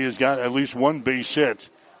everybody has got at least 1 base hit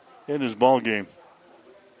in this ball game.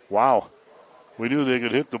 Wow. We knew they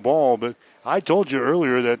could hit the ball, but I told you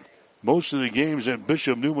earlier that most of the games that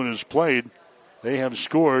Bishop Neumann has played, they have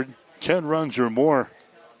scored 10 runs or more.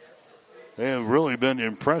 They have really been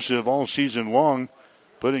impressive all season long,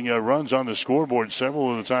 putting runs on the scoreboard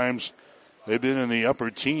several of the times. They've been in the upper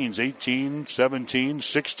teens, 18, 17,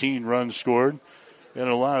 16 runs scored in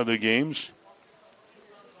a lot of the games.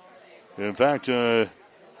 In fact, let's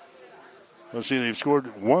see, they've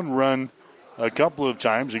scored 1 run a couple of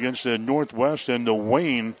times against the Northwest and the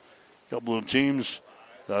Wayne, a couple of teams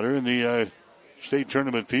that are in the state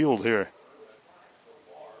tournament field here.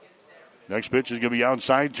 Next pitch is going to be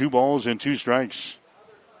outside, 2 balls and 2 strikes.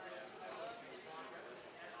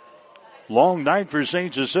 Long night for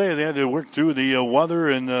St. Cecilia. They had to work through the weather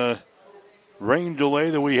and rain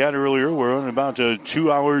delay that we had earlier. We're on about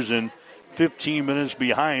 2 hours and 15 minutes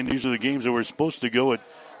behind. These are the games that were supposed to go at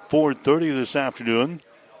 4:30 this afternoon.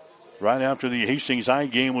 Right after the Hastings High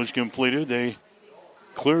game was completed, they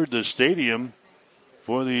cleared the stadium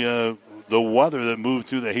for the weather that moved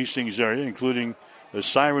through the Hastings area, including the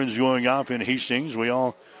sirens going off in Hastings. We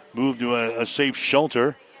all moved to a safe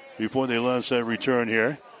shelter before they let us return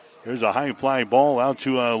here. There's a high fly ball out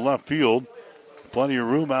to left field. Plenty of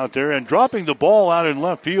room out there. And dropping the ball out in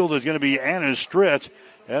left field is going to be Anna Stritt,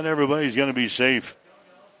 and everybody's going to be safe.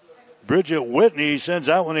 Bridget Whitney sends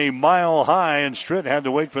that one a mile high, and Stritt had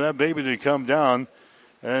to wait for that baby to come down.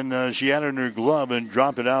 And she had it in her glove and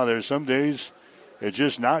dropped it out there. Some days it's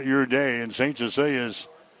just not your day, and St. Cecilia's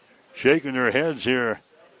shaking their heads here.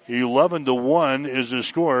 11-1 is the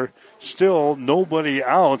score. Still nobody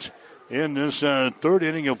out in this third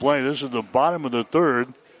inning of play. This is the bottom of the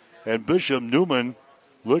third. And Bishop Neumann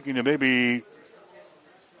looking to maybe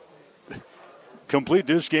complete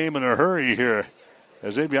this game in a hurry here,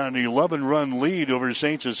 as they've got an 11-run lead over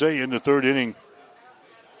St. Cecilia in the third inning.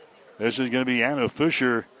 This is going to be Anna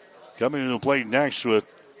Fisher coming to the plate next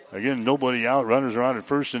with, again, nobody out. Runners are on at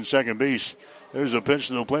first and second base. There's a pitch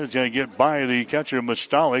to the plate. It's going to get by the catcher,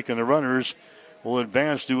 Mostalik, and the runners will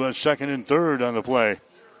advance to second and third on the play.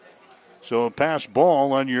 So a pass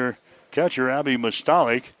ball on your catcher, Abby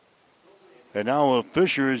Mostalik. And now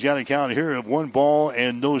Fisher has got a count here of 1 ball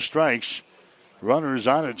and no strikes. Runners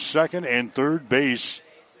on at second and third base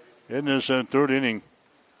in this third inning.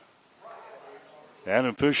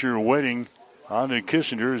 Anna Fisher waiting on to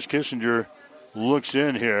Kissinger as Kissinger looks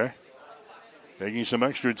in here. Taking some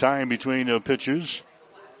extra time between pitches.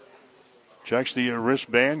 Checks the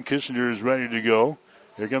wristband. Kissinger is ready to go.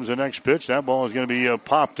 Here comes the next pitch. That ball is going to be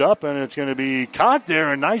popped up, and it's going to be caught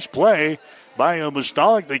there. A nice play by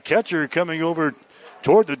Mostalik, the catcher, coming over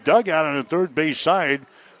toward the dugout on the third base side.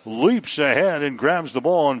 Leaps ahead and grabs the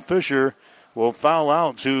ball, and Fisher will foul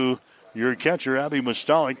out to your catcher, Abby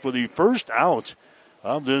Mostalik, for the first out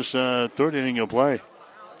of this third inning of play.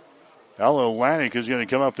 Ella Lanik is going to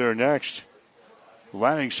come up there next.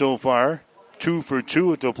 Lanik so far 2 for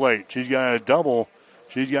 2 at the plate. She's got a double.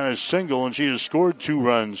 She's got a single, and she has scored 2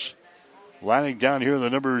 runs. Lanik down here in the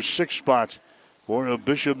number 6 spot for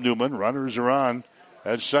Bishop Neumann. Runners are on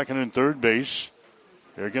at second and third base.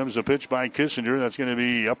 Here comes the pitch by Kissinger. That's going to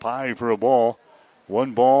be up high for a ball.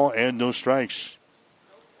 1 ball and no strikes.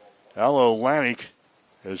 Ella Lanik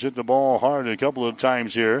has hit the ball hard a couple of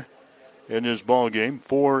times here in this ball game.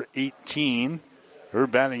 .418, her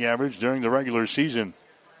batting average during the regular season.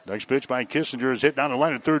 Next pitch by Kissinger is hit down the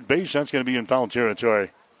line at third base. That's going to be in foul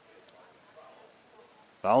territory.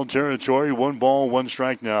 Foul territory, 1 ball, 1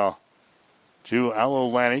 strike now. To Ella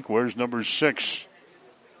Lanik, wears number 6.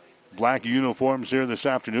 Black uniforms here this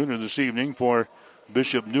afternoon or this evening for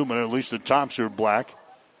Bishop Neumann. At least the tops are black.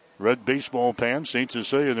 Red baseball pants, St.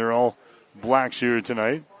 Cecilia, they're all blacks here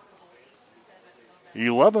tonight.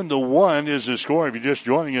 11-1 is the score. If you're just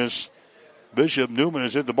joining us, Bishop Neumann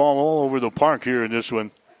has hit the ball all over the park here in this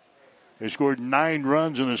one. They scored 9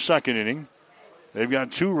 runs in the second inning. They've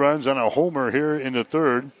got 2 runs on a homer here in the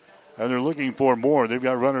third, and they're looking for more. They've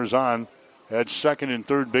got runners on at second and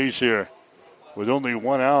third base here with only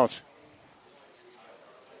 1 out.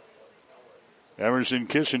 Emerson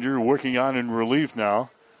Kissinger working on in relief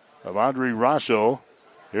now of Andre Rosso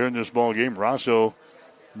here in this ball game. Rosso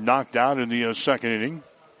knocked out in the second inning.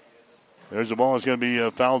 There's the ball that's going to be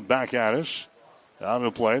fouled back at us. Out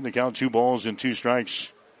of play. They count 2 balls and 2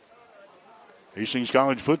 strikes. Hastings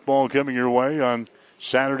College football coming your way on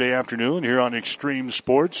Saturday afternoon here on Extreme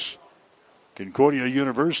Sports. Concordia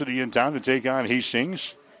University in town to take on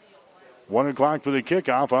Hastings. 1 o'clock for the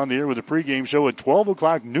kickoff, on the air with the pregame show at 12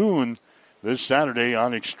 o'clock noon this Saturday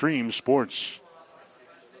on Extreme Sports.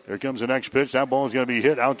 Here comes the next pitch. That ball is going to be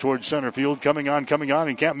hit out towards center field. Coming on,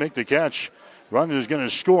 and can't make the catch. Runner is going to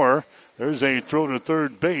score. There's a throw to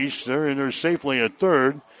third base. They're in there safely at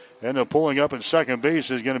third. And pulling up at second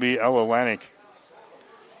base is going to be Ella Lanik.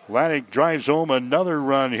 Lanik drives home another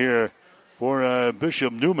run here for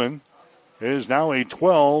Bishop Neumann. It is now a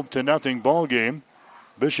 12-0 ball game.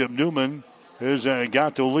 Bishop Neumann has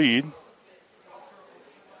got the lead.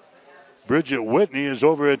 Bridget Whitney is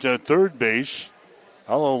over at third base.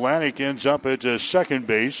 Ella Lanik ends up at second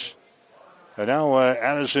base. And now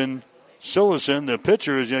Addison Sillison, the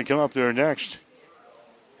pitcher, is going to come up there next.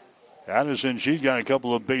 Addison, she's got a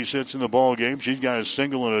couple of base hits in the ball game. She's got a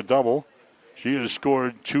single and a double. She has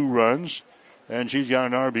scored 2 runs, and she's got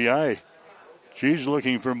an RBI. She's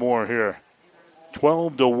looking for more here.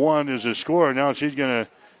 12-1 is the score. Now she's going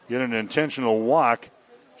to get an intentional walk.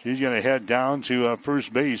 She's going to head down to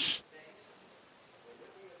first base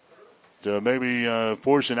to maybe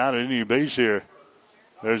force it out at any base here.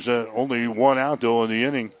 There's only 1 out, though, in the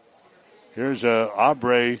inning. Here's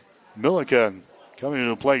Aubrey Milliken coming to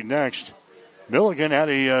the plate next. Milliken had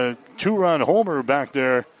a 2-run homer back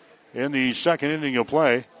there in the second inning of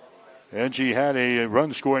play, and she had a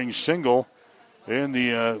run-scoring single in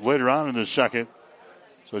the later on in the second.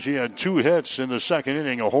 So she had 2 hits in the second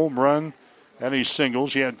inning, a home run and a single.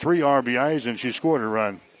 She had 3 RBIs, and she scored a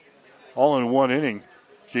run, all in 1 inning.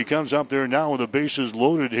 She comes up there now with the bases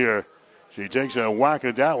loaded here. She takes a whack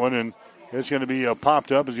at that one, and it's going to be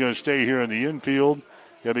popped up. It's going to stay here in the infield.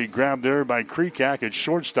 Going to be grabbed there by Kreekak at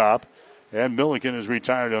shortstop, and Milliken is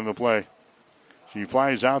retired on the play. She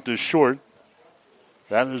flies out to short.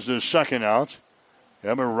 That is the second out.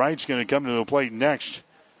 Emma Wright's going to come to the plate next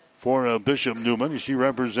for Bishop Neumann. She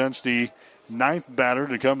represents the 9th batter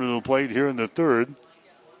to come to the plate here in the third.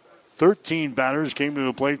 13 batters came to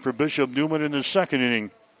the plate for Bishop Neumann in the second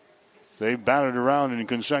inning. They batted around in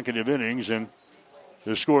consecutive innings, and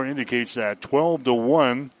the score indicates that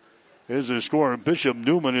 12-1 is the score. Bishop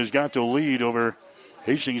Neumann has got the lead over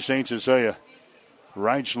Hastings St. Cecilia.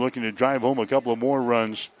 Wright's looking to drive home a couple of more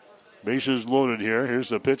runs. Bases loaded here. Here's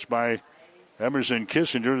the pitch by Emerson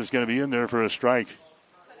Kissinger that's going to be in there for a strike.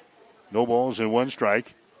 No balls and one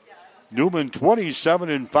strike. Neumann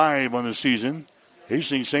 27-5 on the season.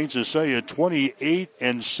 Hastings St. Cecilia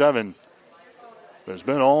 28-7. It's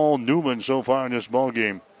been all Neumann so far in this ball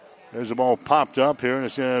game. There's a ball popped up here, and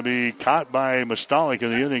it's going to be caught by Mostalik,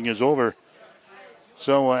 and the inning is over.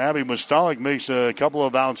 So Abby Mostalik makes a couple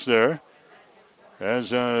of outs there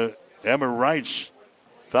as Emma Wrights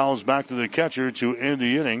fouls back to the catcher to end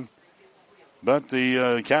the inning. But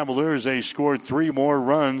the Cavaliers, they scored 3 more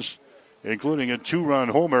runs, including a 2-run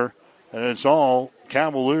homer, and it's all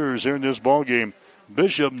Cavaliers here in this ball game.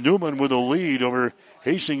 Bishop Neumann with a lead over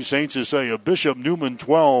Hastings St. Cecilia. Bishop Neumann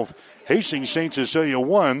 12, Hastings St. Cecilia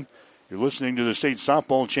 1. You're listening to the state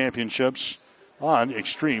softball championships on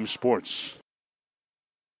Extreme Sports.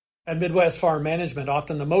 At Midwest Farm Management,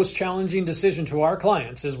 often the most challenging decision to our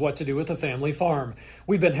clients is what to do with a family farm.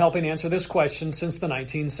 We've been helping answer this question since the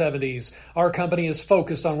 1970s. Our company is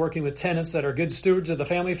focused on working with tenants that are good stewards of the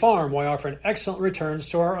family farm while offering excellent returns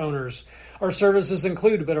to our owners. Our services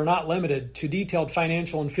include, but are not limited to, detailed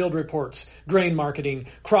financial and field reports, grain marketing,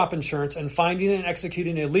 crop insurance, and finding and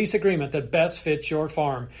executing a lease agreement that best fits your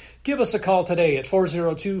farm. Give us a call today at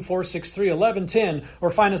 402-463-1110 or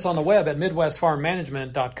find us on the web at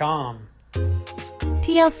MidwestFarmManagement.com.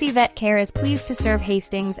 TLC Vet Care is pleased to serve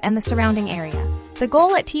Hastings and the surrounding area. The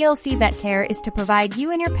goal at TLC Vet Care is to provide you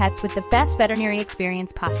and your pets with the best veterinary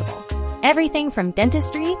experience possible. Everything from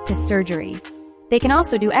dentistry to surgery. They can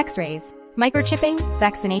also do x-rays, microchipping,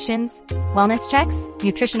 vaccinations, wellness checks,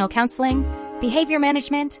 nutritional counseling, behavior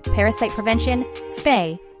management, parasite prevention,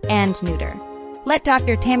 spay, and neuter. Let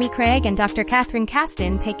Dr. Tammy Craig and Dr. Catherine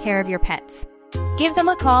Caston take care of your pets. Give them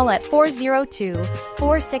a call at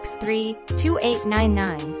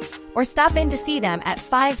 402-463-2899 or stop in to see them at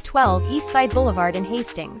 512 Eastside Boulevard in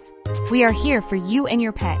Hastings. We are here for you and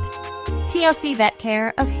your pet. TLC Vet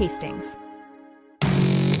Care of Hastings.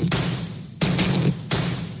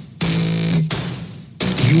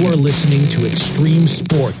 You are listening to Extreme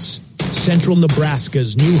Sports, Central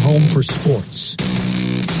Nebraska's new home for sports.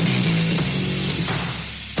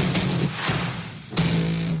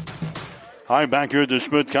 Hi, back here at the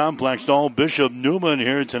Schmidt Complex. All Bishop Neumann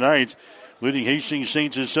here tonight, leading Hastings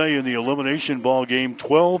St. Cecilia in the elimination ball game.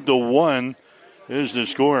 12-1 is the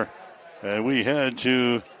score. And we head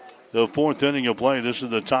to the 4th inning of play. This is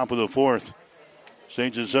the top of the 4th.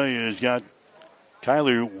 St. Cecilia has got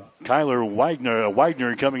Kyler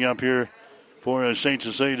Widener coming up here for St.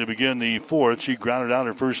 Cecilia to begin the 4th. She grounded out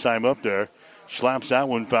her first time up there. Slaps that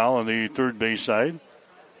one foul on the third base side.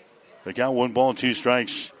 They got 1 ball, 2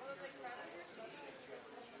 strikes.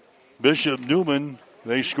 Bishop Neumann,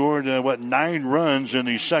 they scored, 9 runs in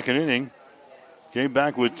the 2nd inning. Came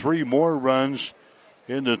back with 3 more runs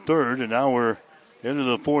in the 3rd, and now we're into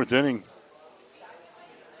the 4th inning.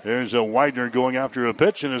 There's a Widener going after a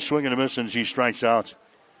pitch and a swing and a miss, and she strikes out.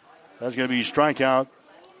 That's going to be strikeout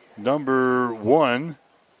number 1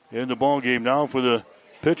 in the ball game now for the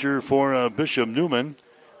pitcher for Bishop Neumann,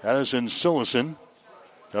 Addison Sillison.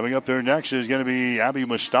 Coming up there next is going to be Abby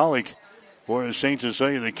Mostalik for St.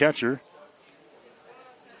 Cecilia, the catcher.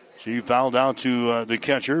 She fouled out to the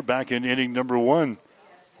catcher back in inning number 1.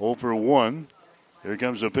 0 for 1. Here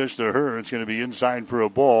comes the pitch to her. It's going to be inside for a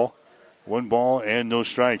ball. 1 ball and no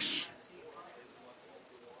strikes.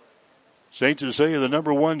 St. Cecilia, the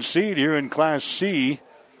number 1 seed here in Class C.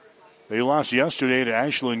 They lost yesterday to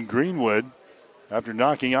Ashland Greenwood after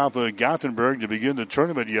knocking off Gothenburg to begin the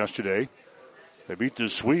tournament yesterday. They beat the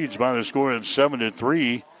Swedes by the score of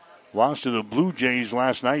 7-3. Lost to the Blue Jays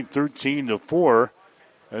last night, 13-4.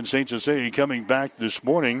 And St. Cecilia coming back this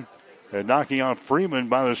morning and knocking out Freeman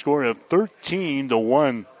by the score of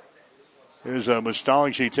 13-1. Here's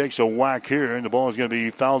Mostalik. She takes a whack here, and the ball is going to be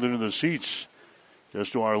fouled into the seats.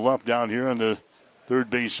 Just to our left down here on the third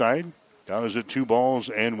base side. Down is at 2 balls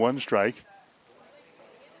and 1 strike.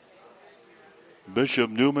 Bishop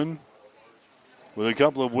Neumann with a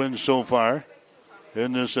couple of wins so far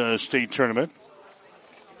in this state tournament.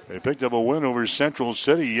 They picked up a win over Central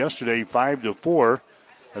City yesterday, 5-4,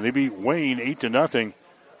 and they beat Wayne 8-0.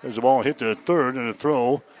 There's a ball hit to third and a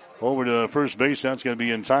throw over to first base. That's going to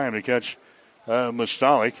be in time to catch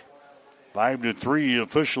Mostalik. 5-3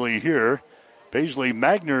 officially here. Paisley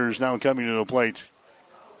Magner is now coming to the plate.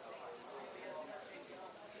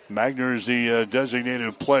 Magner is the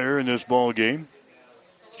designated player in this ball game.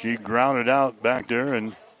 She grounded out back there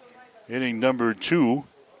in inning number 2.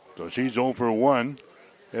 So she's 0 for 1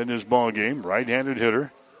 in this ball game. Right-handed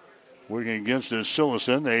hitter. working against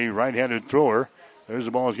Silison, a right-handed thrower. There's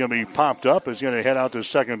the ball is going to be popped up. It's going to head out to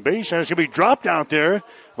second base, and it's going to be dropped out there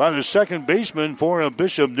by the second baseman for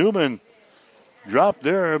Bishop Neumann. Dropped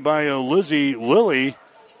there by Lizzie Lilly.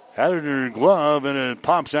 Had it in her glove, and it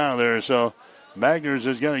pops out of there. So Magners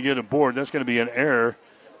is going to get a board. That's going to be an error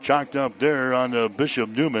chalked up there on Bishop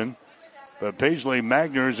Neumann. But Paisley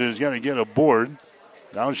Magners is going to get a board.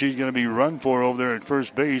 Now she's going to be run for over there at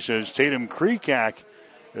first base as Tatum Kreekak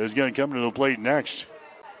is going to come to the plate next.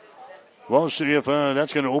 We'll see if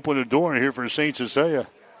that's going to open a door here for St. Cecilia.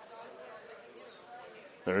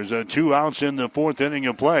 There's 2 outs in the 4th inning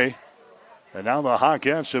of play. And now the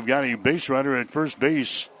Hawkettes have got a base runner at first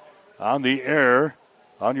base on the air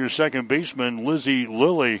on your second baseman, Lizzie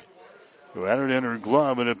Lilly, who had it in her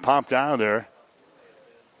glove and it popped out of there.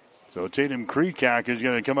 So Tatum Kreekak is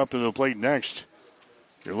going to come up to the plate next.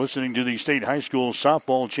 You're listening to the State High School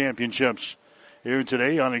Softball Championships here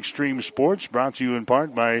today on Extreme Sports, brought to you in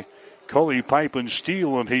part by Cully Pipe and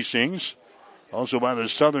Steel of Hastings. Also by the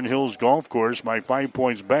Southern Hills Golf Course, by 5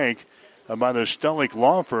 Points Bank, and by the Stellick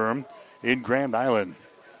Law Firm in Grand Island.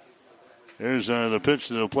 There's the pitch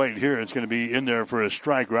to the plate here. It's going to be in there for a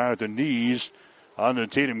strike right at the knees on the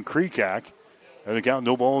Tatum Kreekak. And the count,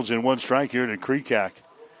 no balls and 1 strike here to Kreekak.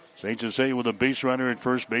 St. Cecilia with a base runner at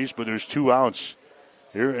first base, but there's 2 outs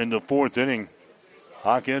here in the 4th inning.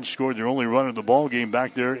 Hawkheads scored their only run of the ball game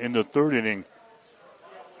back there in the 3rd inning.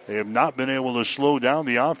 They have not been able to slow down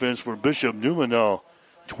the offense for Bishop Neumann, though.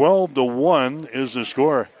 12-1 is the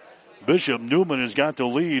score. Bishop Neumann has got the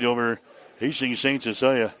lead over Hastings St.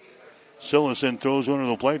 Cecilia. Silison throws one to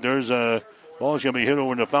the plate. There's a ball is going to be hit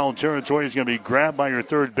over into foul territory. It's going to be grabbed by your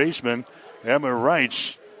third baseman, Emma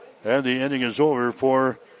Wrights. And the inning is over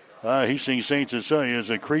for Hastings St. Cecilia as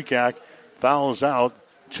a Kreekak fouls out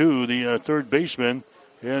to the third baseman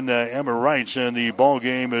in Emma Wrights. And the ball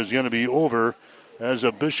game is going to be over as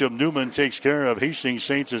a Bishop Neumann takes care of Hastings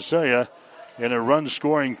St. Cecilia in a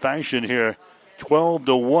run-scoring fashion here.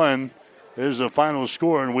 12-1 is the final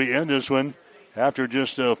score, and we end this one after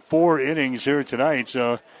just 4 innings here tonight.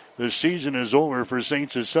 So the season is over for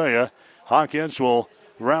St. Cecilia. Hawkins will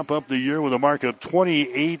wrap up the year with a mark of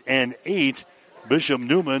 28-8. Bishop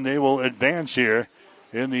Neumann, they will advance here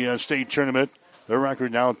in the state tournament. Their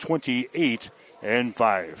record now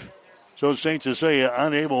 28-5. So St. Cecilia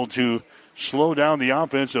unable to slow down the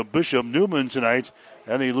offense of Bishop Neumann tonight,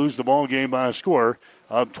 and they lose the ball game by a score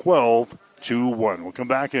of 12-1. We'll come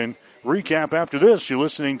back and recap after this. You're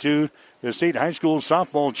listening to the State High School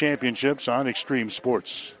Softball Championships on Extreme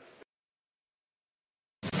Sports.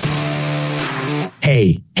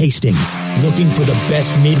 Hey, Hastings, looking for the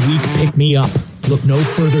best midweek pick-me-up? Look no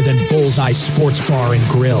further than Bullseye Sports Bar and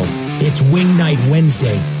Grill. It's Wing Night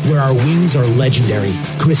Wednesday, where our wings are legendary,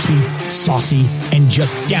 crispy, saucy, and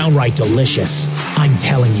just downright delicious. I'm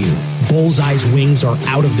telling you, Bullseye's wings are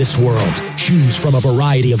out of this world. Choose from a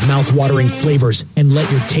variety of mouth-watering flavors and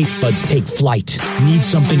let your taste buds take flight. Need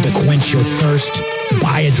something to quench your thirst?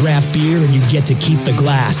 Buy a draft beer and you get to keep the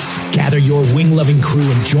glass. Gather your wing-loving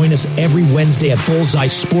crew and join us every Wednesday at Bullseye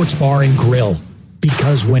Sports Bar and Grill.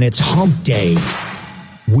 Because when it's hump day,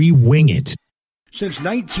 we wing it. Since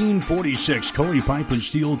 1946, Cully Pipe and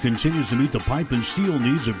Steel continues to meet the pipe and steel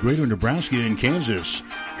needs of greater Nebraska and Kansas.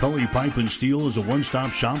 Cully Pipe and Steel is a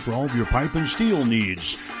one-stop shop for all of your pipe and steel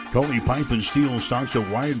needs. Cully Pipe and Steel stocks a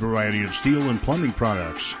wide variety of steel and plumbing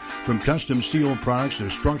products. From custom steel products to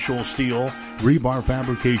structural steel, rebar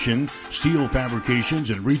fabrication, steel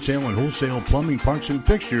fabrications, and retail and wholesale plumbing parts and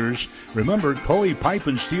fixtures, remember Cully Pipe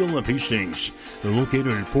and Steel of Hastings. They're located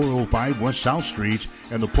at 405 West South Street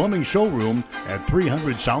and the plumbing showroom at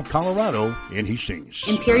 300 South Colorado in Hastings.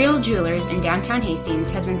 Imperial Jewelers in downtown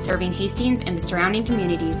Hastings has been serving Hastings and the surrounding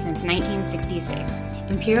communities since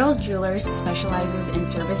 1966. Imperial Jewelers specializes in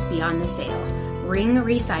service beyond the sale. Ring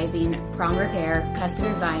resizing, prong repair,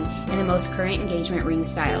 custom design, and the most current engagement ring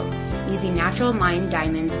styles, using natural mined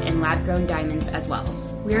diamonds and lab-grown diamonds as well.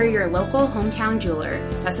 We are your local hometown jeweler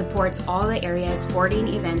that supports all the area's sporting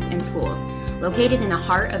events and schools, located in the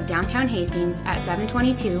heart of downtown Hastings at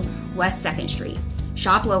 722 West 2nd Street.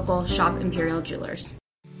 Shop local, shop Imperial Jewelers.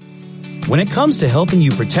 When it comes to helping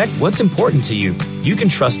you protect what's important to you, you can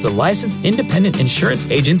trust the licensed independent insurance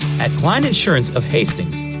agents at Klein Insurance of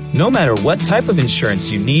Hastings. No matter what type of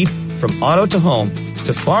insurance you need, from auto to home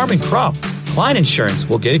to farm and crop, Klein Insurance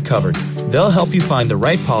will get it covered. They'll help you find the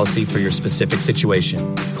right policy for your specific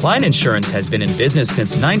situation. Klein Insurance has been in business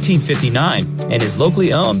since 1959 and is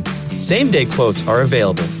locally owned. Same-day quotes are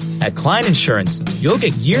available. At Klein Insurance, you'll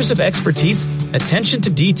get years of expertise, attention to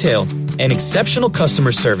detail, and exceptional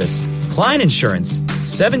customer service. Klein Insurance,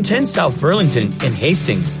 710 South Burlington in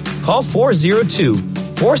Hastings. Call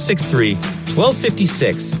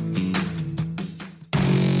 402-463-1256.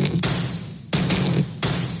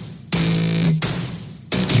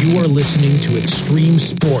 You are listening to Extreme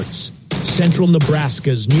Sports, Central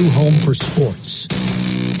Nebraska's new home for sports.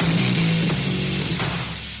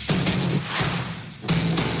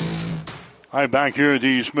 All right, back here at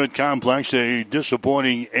the Smith Complex, a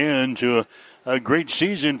disappointing end to a great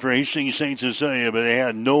season for Hastings St. Cecilia, but they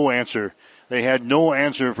had no answer. They had no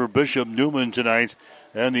answer for Bishop Neumann tonight,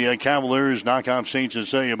 and the Cavaliers knock off St.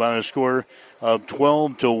 Cecilia by a score of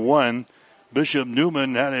 12-1. Bishop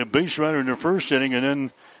Neumann had a base runner in the first inning, and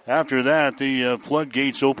then after that, the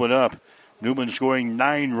floodgates open up. Neumann scoring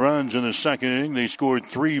 9 runs in the second inning. They scored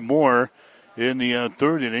 3 more in the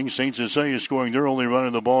third inning. St. Cecilia scoring their only run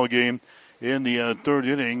in the ball game in the third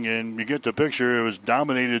inning, and you get the picture. It was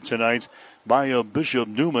dominated tonight by Bishop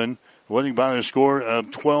Neumann, winning by a score of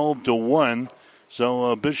 12-1.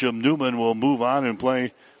 So Bishop Neumann will move on and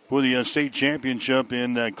play for the state championship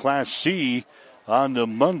in Class C on the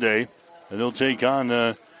Monday, and they'll take on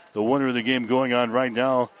the winner of the game going on right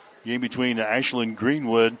now, game between Ashland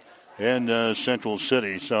Greenwood and Central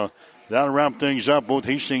City. So that'll wrap things up. Both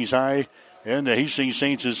Hastings High and Hastings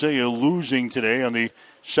St. Cecilia losing today on the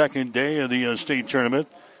second day of the state tournament.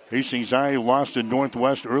 Hastings High lost to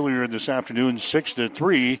Northwest earlier this afternoon,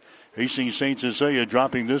 6-3. Hastings St. Cecilia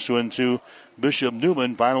dropping this one to Bishop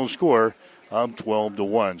Neumann, final score of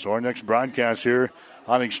 12-1. So our next broadcast here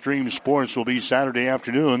on Extreme Sports will be Saturday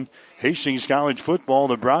afternoon. Hastings College football,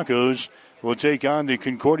 the Broncos will take on the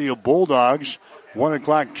Concordia Bulldogs. 1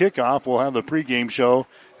 o'clock kickoff. We'll have the pregame show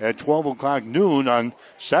at 12 o'clock noon on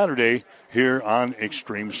Saturday here on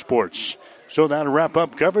Extreme Sports. So that'll wrap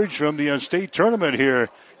up coverage from the state tournament here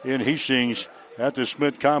in Hastings at the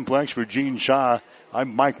Smith Complex. For Gene Shaw,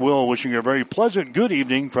 I'm Mike Will, wishing you a very pleasant good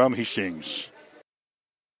evening from Hastings.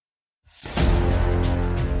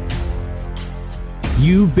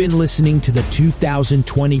 You've been listening to the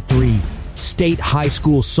 2023 State High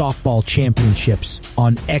School Softball Championships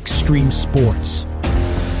on Extreme Sports.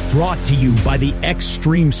 Brought to you by the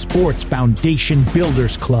Extreme Sports Foundation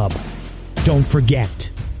Builders Club. Don't forget,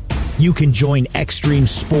 you can join Extreme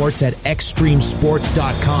Sports at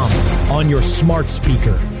extremesports.com on your smart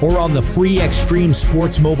speaker or on the free Extreme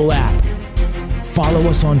Sports mobile app. Follow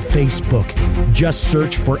us on Facebook. Just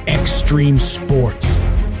search for Extreme Sports.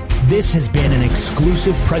 This has been an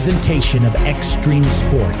exclusive presentation of Extreme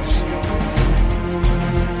Sports.